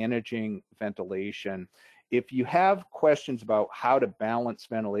of managing ventilation. If you have questions about how to balance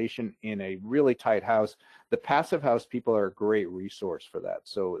ventilation in a really tight house, the Passive House people are a great resource for that.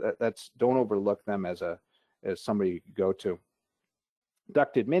 So don't overlook them as somebody you could go to.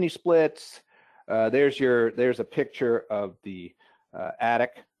 Ducted mini splits. There's a picture of the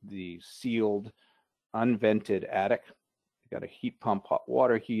attic, the sealed unvented attic. You got a heat pump hot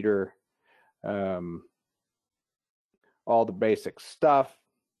water heater, all the basic stuff.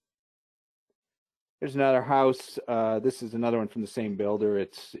 There's another house. This is another one from the same builder.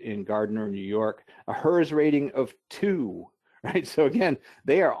 It's in Gardner, New York. A HERS rating of 2, right? So again,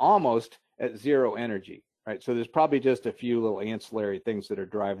 they are almost at zero energy, right? So there's probably just a few little ancillary things that are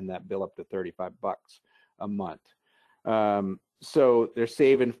driving that bill up to $35 a month. So they're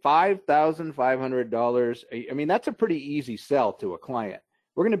saving $5,500. I mean, that's a pretty easy sell to a client.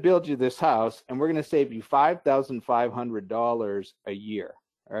 We're going to build you this house, and we're going to save you $5,500 a year.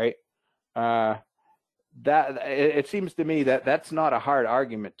 All right. That it seems to me that that's not a hard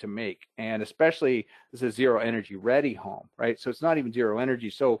argument to make, and especially this is a zero energy ready home, right? So it's not even zero energy.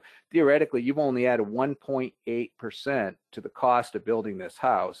 So theoretically, you've only added 1.8% to the cost of building this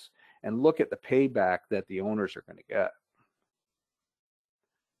house, and look at the payback that the owners are going to get.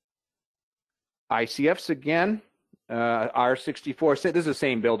 ICFs again, R64. This is the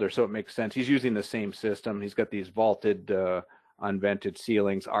same builder, so it makes sense. He's using the same system. He's got these vaulted, unvented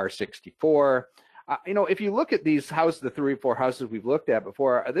ceilings, R64. You know, if you look at these houses, the 3 or 4 houses we've looked at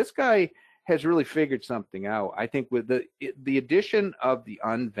before, this guy has really figured something out. I think with the addition of the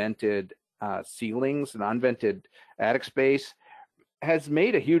unvented ceilings and unvented attic space has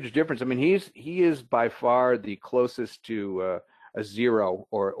made a huge difference. I mean, he is by far the closest to a zero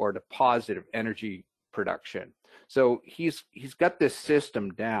or to positive energy production. So he's got this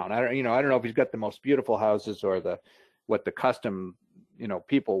system down. I don't know if he's got the most beautiful houses or what the custom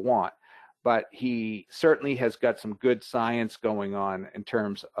people want, but he certainly has got some good science going on in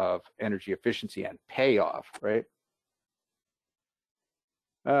terms of energy efficiency and payoff, right?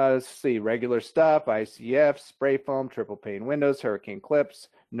 Let's see, regular stuff, ICF, spray foam, triple pane windows, hurricane clips,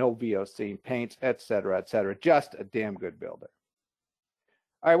 no VOC paints, et cetera, just a damn good builder.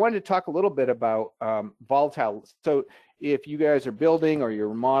 I wanted to talk a little bit about volatile. So if you guys are building or you're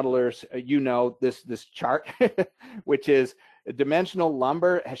remodelers, you know this chart, which is dimensional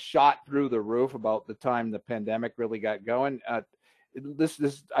lumber has shot through the roof about the time the pandemic really got going. I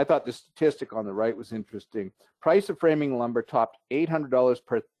thought the statistic on the right was interesting. Price of framing lumber topped $800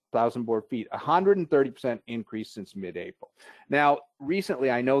 per 1,000 board feet, 130% increase since mid-April. Now, recently,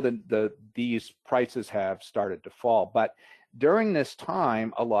 I know that these prices have started to fall, but during this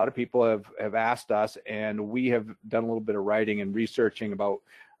time, a lot of people have asked us, and we have done a little bit of writing and researching about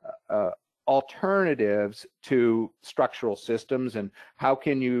alternatives to structural systems and how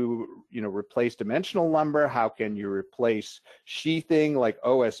can you replace dimensional lumber, how can you replace sheathing like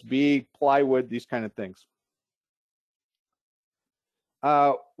OSB, plywood, these kind of things.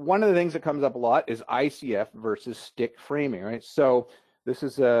 One of the things that comes up a lot is ICF versus stick framing, right? So this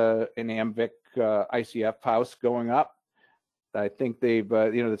is an Amvic ICF house going up. I think they've,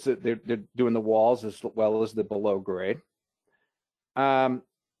 they're doing the walls as well as the below grade.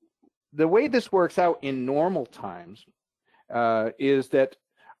 The way this works out in normal times is that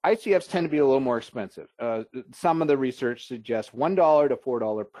ICFs tend to be a little more expensive. Some of the research suggests $1 to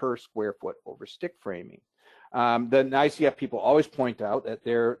 $4 per square foot over stick framing. The ICF people always point out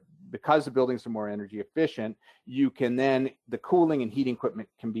that because the buildings are more energy efficient, the cooling and heating equipment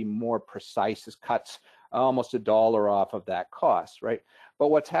can be more precise. This cuts almost $1 off of that cost, right? But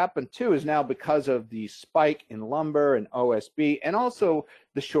what's happened too is now because of the spike in lumber and OSB and also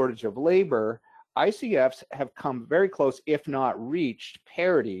the shortage of labor, ICFs have come very close, if not reached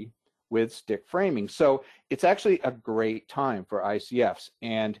parity with stick framing. So it's actually a great time for ICFs.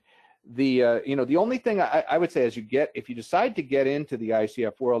 And the only thing I would say is if you decide to get into the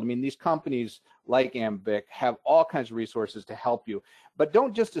ICF world, I mean, these companies like Amvic have all kinds of resources to help you, but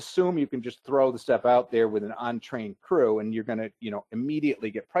don't just assume you can just throw the stuff out there with an untrained crew and you're going to, immediately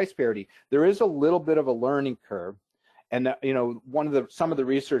get price parity. There is a little bit of a learning curve. And, some of the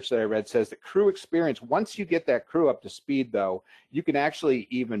research that I read says that crew experience, once you get that crew up to speed though, you can actually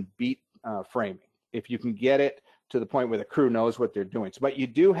even beat framing if you can get it to the point where the crew knows what they're doing. But you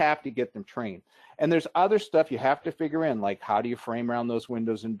do have to get them trained. And there's other stuff you have to figure in, like how do you frame around those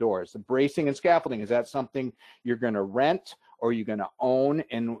windows and doors? The bracing and scaffolding, is that something you're going to rent or are you going to own?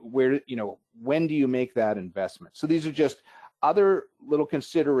 And when do you make that investment? So these are just other little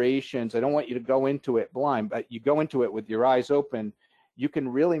considerations. I don't want you to go into it blind, but you go into it with your eyes open. You can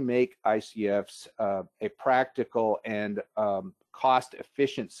really make ICFs a practical and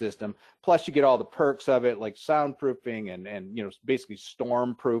cost-efficient system. Plus, you get all the perks of it, like soundproofing and basically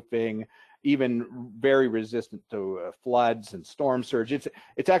storm-proofing, even very resistant to floods and storm surge.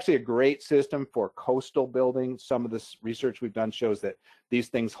 It's actually a great system for coastal buildings. Some of this research we've done shows that these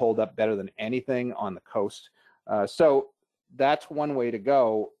things hold up better than anything on the coast. So that's one way to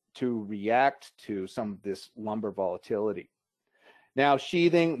go to react to some of this lumber volatility. Now,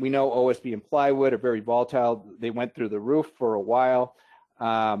 sheathing, we know OSB and plywood are very volatile. They went through the roof for a while.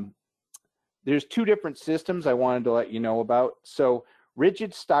 There's two different systems I wanted to let you know about. So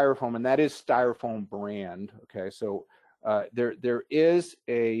rigid styrofoam, and that is Styrofoam brand. Okay, so there is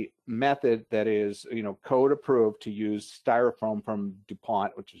a method that is, you know, code approved to use styrofoam from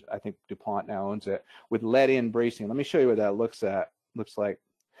DuPont, which is, I think DuPont now owns it, with lead-in bracing. Let me show you what that looks like.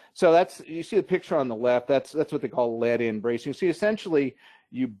 So that's, you see the picture on the left, that's what they call lead-in bracing. So essentially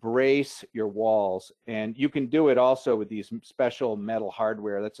you brace your walls, and you can do it also with these special metal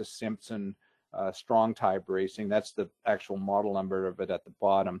hardware. That's a Simpson strong tie bracing. That's the actual model number of it at the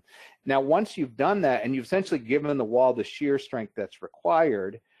bottom. Now, once you've done that and you've essentially given the wall the shear strength that's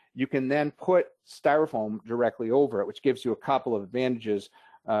required, you can then put styrofoam directly over it, which gives you a couple of advantages.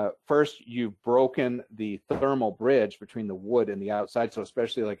 First, you've broken the thermal bridge between the wood and the outside, so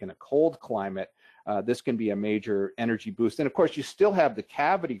especially like in a cold climate, this can be a major energy boost. And of course, you still have the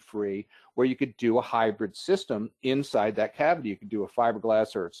cavity free, where you could do a hybrid system inside that cavity. You could do a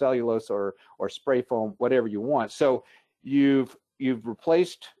fiberglass or cellulose or spray foam, whatever you want. So you've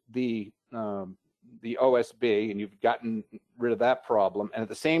replaced the OSB, and you've gotten rid of that problem, and at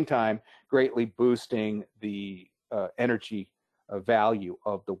the same time greatly boosting the energy value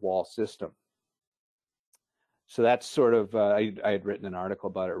of the wall system. So that's sort of, I had written an article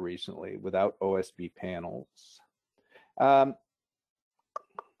about it recently, without OSB panels. Okay,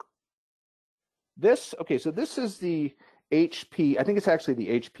 so this is the HP, I think it's actually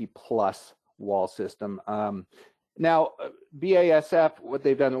the HP Plus wall system. Now, BASF, what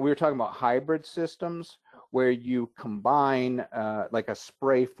they've done, we were talking about hybrid systems, where you combine like a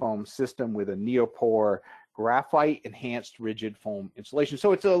spray foam system with a neopore graphite enhanced rigid foam insulation.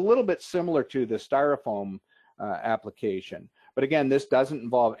 So it's a little bit similar to the styrofoam application. But again, this doesn't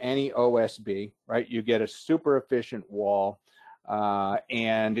involve any OSB, right? You get a super efficient wall,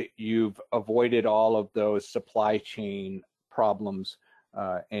 and you've avoided all of those supply chain problems,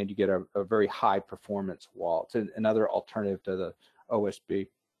 and you get a very high performance wall. It's another alternative to the OSB.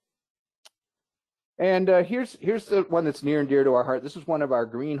 And here's the one that's near and dear to our heart. This is one of our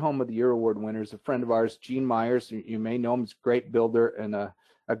Green Home of the Year Award winners, a friend of ours, Gene Myers. You may know him. He's a great builder and a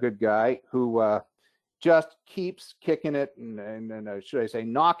good guy who just keeps kicking it and should I say,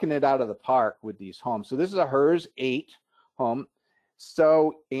 knocking it out of the park with these homes. So this is a HERS 8 home.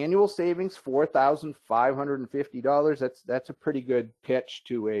 So annual savings, $4,550. That's a pretty good pitch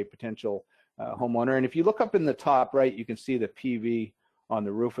to a potential homeowner. And if you look up in the top right, you can see the PV on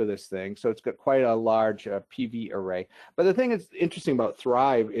the roof of this thing. So it's got quite a large PV array. But the thing that's interesting about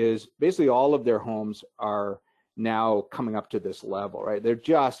Thrive is basically all of their homes are now coming up to this level, right? They're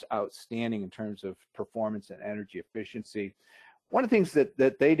just outstanding in terms of performance and energy efficiency. One of the things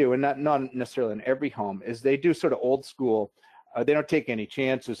that they do, and not necessarily in every home, is they do sort of old school. They don't take any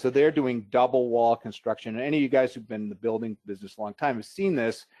chances. So they're doing double wall construction. And any of you guys who've been in the building business a long time have seen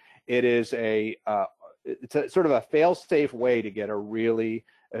this. It is it's a sort of a fail-safe way to get a really,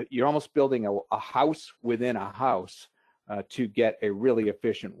 you're almost building a house within a house to get a really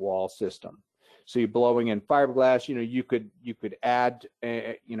efficient wall system. So you're blowing in fiberglass. You know, you could add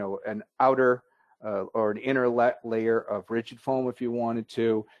an outer or an inner layer of rigid foam if you wanted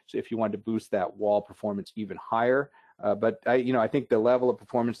to. So if you wanted to boost that wall performance even higher. But I think the level of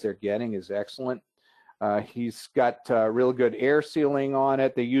performance they're getting is excellent. He's got real good air sealing on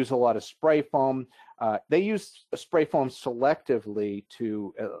it. They use a lot of spray foam. They use spray foam selectively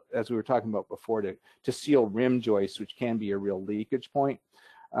to, as we were talking about before, to seal rim joists, which can be a real leakage point.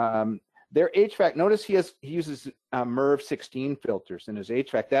 Their HVAC, notice he uses MERV 16 filters in his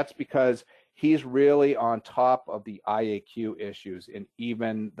HVAC. That's because he's really on top of the IAQ issues and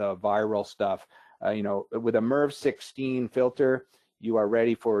even the viral stuff. With a MERV 16 filter, you are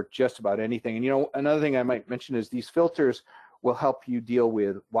ready for just about anything. And another thing I might mention is these filters will help you deal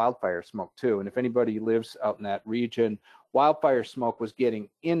with wildfire smoke too. And if anybody lives out in that region, wildfire smoke was getting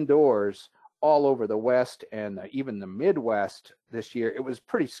indoors all over the West and even the Midwest this year. It was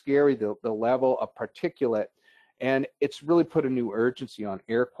pretty scary, the level of particulate. And it's really put a new urgency on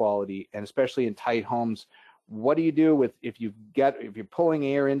air quality, and especially in tight homes. What do you do if you're pulling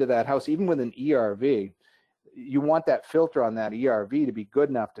air into that house, even with an ERV? You want that filter on that ERV to be good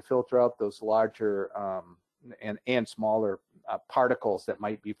enough to filter out those larger and smaller particles that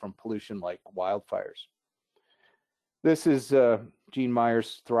might be from pollution like wildfires. This is Gene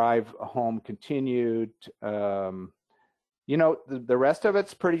Myers' Thrive Home Continued. The rest of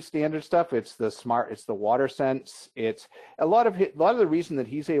it's pretty standard stuff. It's the WaterSense. It's a lot of the reason that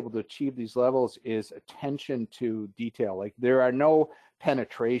he's able to achieve these levels is attention to detail. Like there are no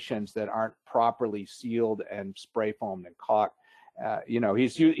penetrations that aren't properly sealed and spray foamed and caulked. You know,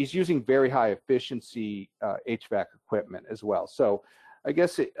 he's using very high efficiency HVAC equipment as well. So I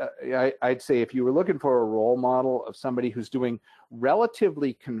guess I'd say if you were looking for a role model of somebody who's doing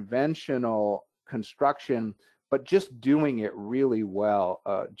relatively conventional construction, but just doing it really well,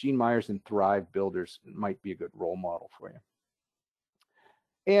 Gene Myers and Thrive Builders might be a good role model for you.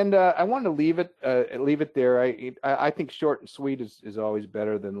 And I wanted to leave it there. I think short and sweet is always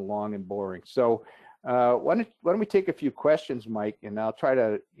better than long and boring. So why don't we take a few questions, Mike, and I'll try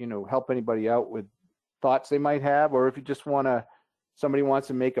to help anybody out with thoughts they might have, or if you just somebody wants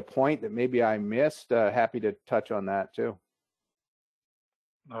to make a point that maybe I missed, happy to touch on that too.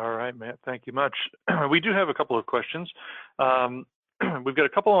 All right, Matt, thank you much. We do have a couple of questions. We've got a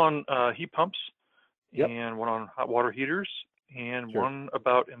couple on heat pumps, yep, and one on hot water heaters, and sure, one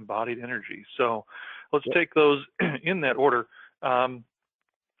about embodied energy. So let's yep, take those in that order.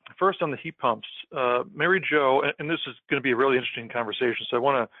 First on the heat pumps, Mary Jo, and this is going to be a really interesting conversation. So I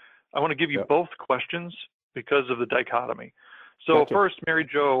want to give you yep, both questions because of the dichotomy. So gotcha. First, Mary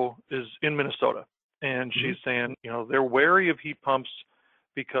Jo is in Minnesota, and she's saying, they're wary of heat pumps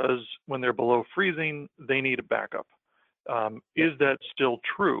because when they're below freezing, they need a backup. Is that still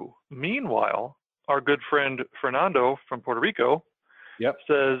true? Meanwhile, our good friend Fernando from Puerto Rico yep,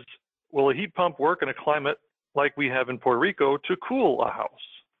 says, will a heat pump work in a climate like we have in Puerto Rico to cool a house?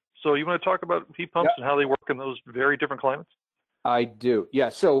 So you want to talk about heat pumps yep, and how they work in those very different climates? I do. Yeah.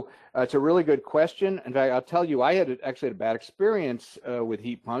 So it's a really good question. In fact, I'll tell you, I actually had a bad experience with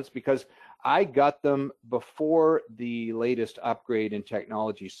heat pumps because I got them before the latest upgrade in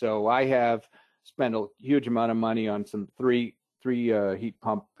technology. So I have spent a huge amount of money on some three heat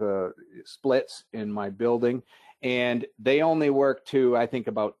pump splits in my building, and they only work to, I think,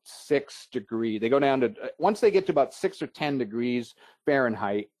 about 6 degrees. They go down to, once they get to about 6 or 10 degrees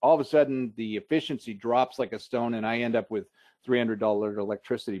Fahrenheit, all of a sudden the efficiency drops like a stone, and I end up with $300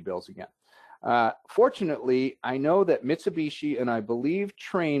 electricity bills again. Fortunately, I know that Mitsubishi and I believe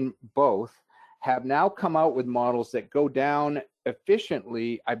Trane both have now come out with models that go down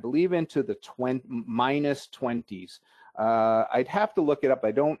efficiently, I believe, into the minus 20s. I'd have to look it up.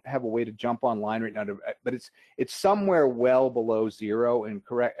 I don't have a way to jump online right now, but it's somewhere well below zero. And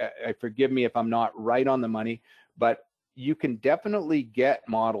forgive me if I'm not right on the money, but you can definitely get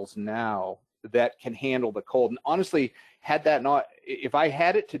models now that can handle the cold. And honestly, if I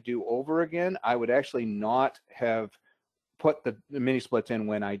had it to do over again, I would actually not have put the mini splits in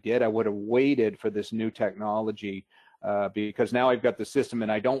when I did. I would have waited for this new technology because now I've got the system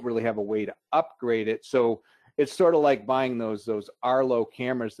and I don't really have a way to upgrade it. So it's sort of like buying those Arlo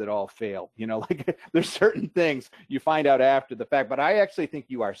cameras that all fail. Like there's certain things you find out after the fact, but I actually think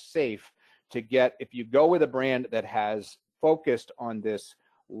you are safe to get, if you go with a brand that has focused on this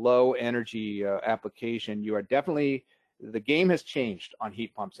low energy application, you are definitely, the game has changed on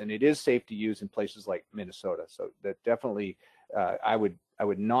heat pumps, and it is safe to use in places like Minnesota. So that definitely, I would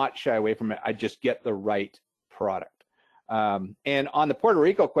not shy away from it. I just get the right product. And on the Puerto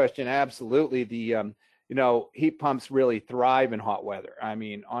Rico question, absolutely, the heat pumps really thrive in hot weather. I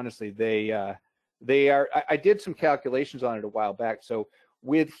mean, honestly, they are. I did some calculations on it a while back. So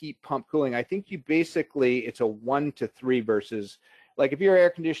with heat pump cooling, I think it's a 1 to 3 versus, like, if your air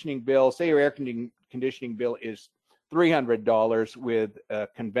conditioning bill, say your air conditioning bill is $300 with a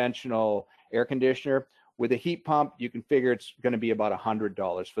conventional air conditioner, with a heat pump, you can figure it's going to be about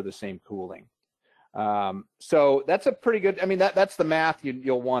 $100 for the same cooling. So that's a pretty good, I mean, that's the math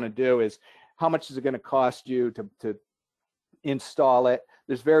you'll want to do, is how much is it going to cost you to install it?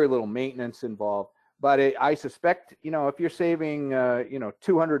 There's very little maintenance involved, but I suspect, if you're saving,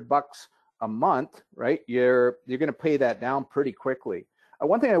 $200 a month, right? You're going to pay that down pretty quickly.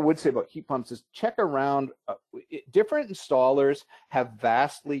 One thing I would say about heat pumps is check around. Different installers have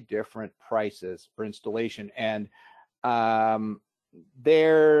vastly different prices for installation, and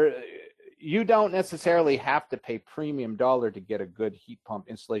you don't necessarily have to pay premium dollar to get a good heat pump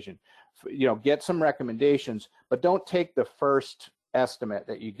installation. Get some recommendations, but don't take the first estimate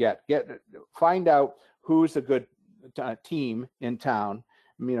that you get. Find out who's a good team in town.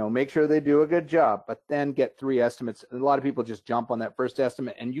 Make sure they do a good job, but then get 3 estimates. And a lot of people just jump on that first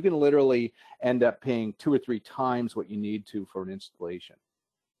estimate, and you can literally end up paying 2 or 3 times what you need to for an installation.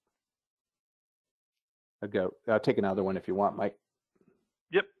 I'll take another one if you want, Mike.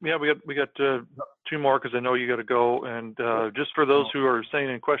 Yep. Yeah, we got 2 more because I know you got to go. And just for those who are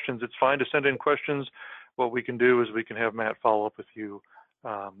sending in questions, it's fine to send in questions. What we can do is we can have Matt follow up with you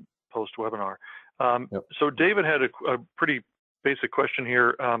post webinar. Yep. So David had a pretty basic question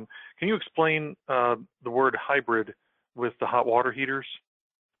here. Can you explain the word hybrid with the hot water heaters?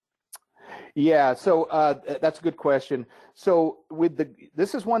 Yeah, so that's a good question. So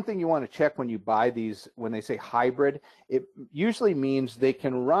this is one thing you want to check when you buy these, when they say hybrid, it usually means they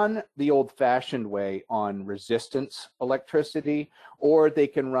can run the old-fashioned way on resistance electricity, or they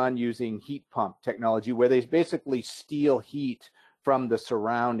can run using heat pump technology where they basically steal heat from the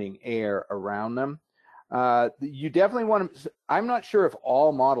surrounding air around them. You definitely want to, I'm not sure if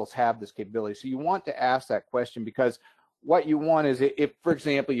all models have this capability, so you want to ask that question because what you want is if, for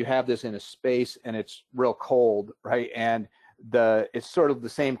example, you have this in a space and it's real cold, right? And it's sort of the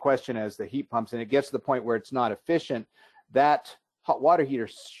same question as the heat pumps, and it gets to the point where it's not efficient, that hot water heater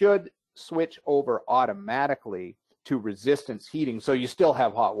should switch over automatically to resistance heating, so you still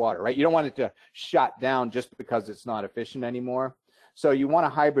have hot water, right? You don't want it to shut down just because it's not efficient anymore. So you want a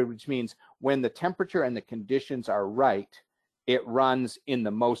hybrid, which means when the temperature and the conditions are right, it runs in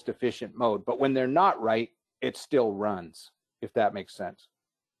the most efficient mode. But when they're not right, it still runs, if that makes sense.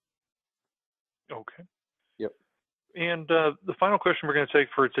 Okay. Yep. And the final question we're going to take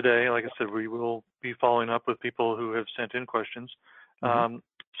for today, like I said, we will be following up with people who have sent in questions. Mm-hmm.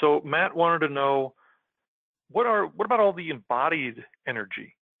 So Matt wanted to know, what about all the embodied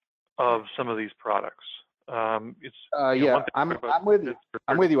energy of some of these products? Yeah, I'm with you.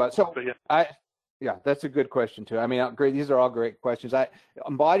 I'm with you. So yeah. Yeah, that's a good question too. I mean, great. These are all great questions.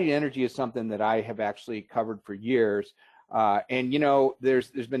 Embodied energy is something that I have actually covered for years, and you know,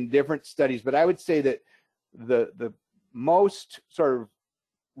 there's been different studies, but I would say that the most sort of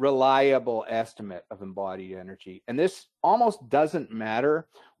reliable estimate of embodied energy, and this almost doesn't matter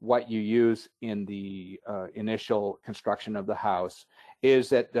what you use in the initial construction of the house, is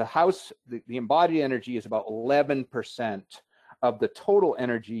that the embodied energy is about 11% of the total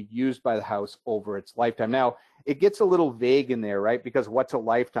energy used by the house over its lifetime. Now, it gets a little vague in there, right? Because what's a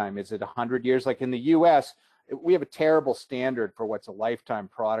lifetime? Is it 100 years? Like in the US, we have a terrible standard for what's a lifetime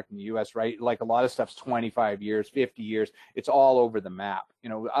product in the US, right? Like a lot of stuff's 25 years, 50 years. It's all over the map. You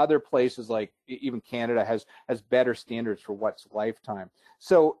know, other places like even Canada has better standards for what's lifetime.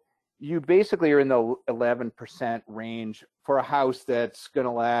 So you basically are in the 11% range for a house that's going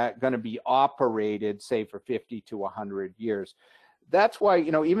to be operated, say, for 50 to 100 years. That's why,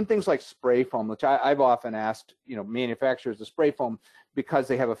 you know, even things like spray foam, which I've often asked, you know, manufacturers to spray foam because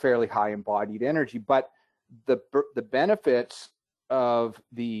they have a fairly high embodied energy, but the benefits of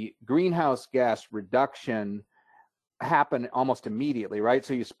the greenhouse gas reduction happen almost immediately, right?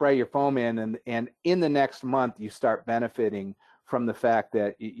 So you spray your foam in, and in the next month you start benefiting from the fact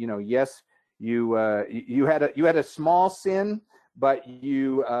that, you know, yes, you had a small sin, but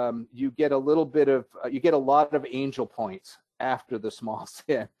you get a little bit of you get a lot of angel points after the small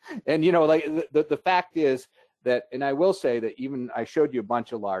sin. And you know, like the fact is that, and I will say that, even I showed you a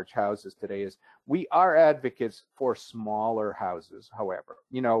bunch of large houses today, is we are advocates for smaller houses. However,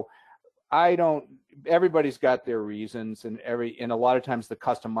 you know, everybody's got their reasons, and a lot of times the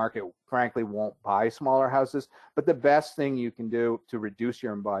custom market frankly won't buy smaller houses, but the best thing you can do to reduce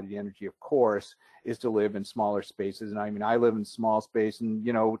your embodied energy, of course, is to live in smaller spaces. And I mean, I live in small space, and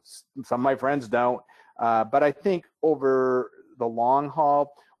you know, some of my friends don't, but I think over the long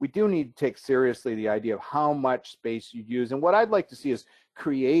haul, we do need to take seriously the idea of how much space you use. And what I'd like to see is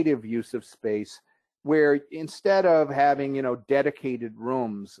creative use of space, where instead of having, you know, dedicated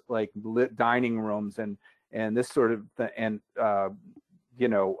rooms like dining rooms and this sort of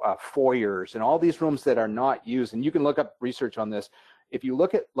foyers and all these rooms that are not used, and you can look up research on this. If you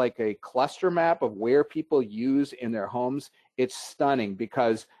look at like a cluster map of where people use in their homes, it's stunning,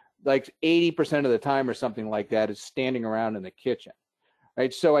 because like 80% of the time or something like that is standing around in the kitchen,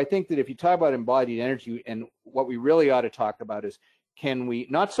 right? So I think that if you talk about embodied energy, and what we really ought to talk about is, can we,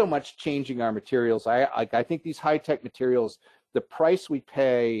 not so much changing our materials. I think these high-tech materials, the price we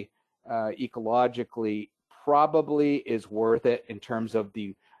pay ecologically probably is worth it in terms of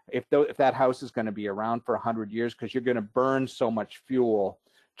if that house is going to be around for 100 years, because you're going to burn so much fuel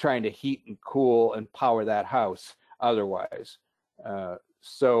trying to heat and cool and power that house otherwise.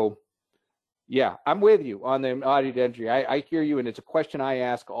 So yeah, I'm with you on the embodied energy. I hear you, and it's a question I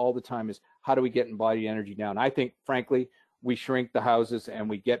ask all the time, is how do we get embodied energy down? I think, frankly, we shrink the houses and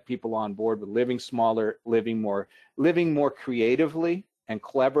we get people on board with living smaller, living more creatively and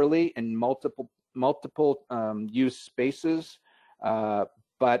cleverly in multiple use spaces.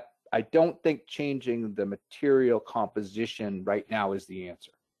 But I don't think changing the material composition right now is the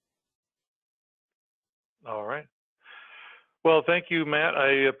answer. All right. Well, thank you, Matt. I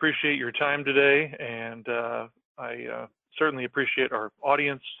appreciate your time today, and I certainly appreciate our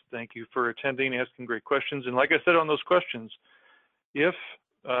audience. Thank you for attending, asking great questions. And like I said on those questions, if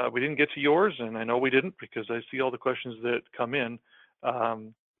we didn't get to yours, and I know we didn't because I see all the questions that come in,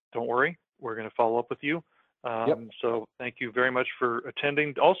 don't worry, we're going to follow up with you. Yep. So thank you very much for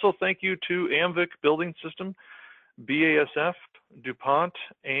attending. Also, thank you to Amvic Building System, BASF, DuPont,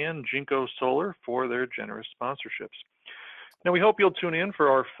 and Jinko Solar for their generous sponsorships. Now, we hope you'll tune in for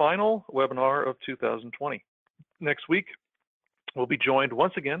our final webinar of 2020. Next week, we'll be joined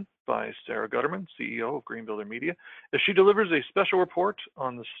once again by Sarah Gutterman, CEO of Green Builder Media, as she delivers a special report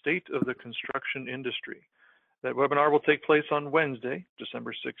on the state of the construction industry. That webinar will take place on Wednesday,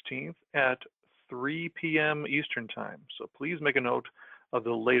 December 16th at 3 p.m. Eastern Time. So please make a note of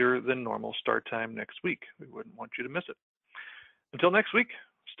the later than normal start time next week. We wouldn't want you to miss it. Until next week,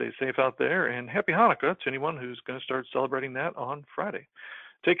 stay safe out there, and happy Hanukkah to anyone who's going to start celebrating that on Friday.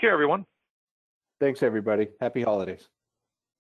 Take care, everyone. Thanks, everybody. Happy holidays.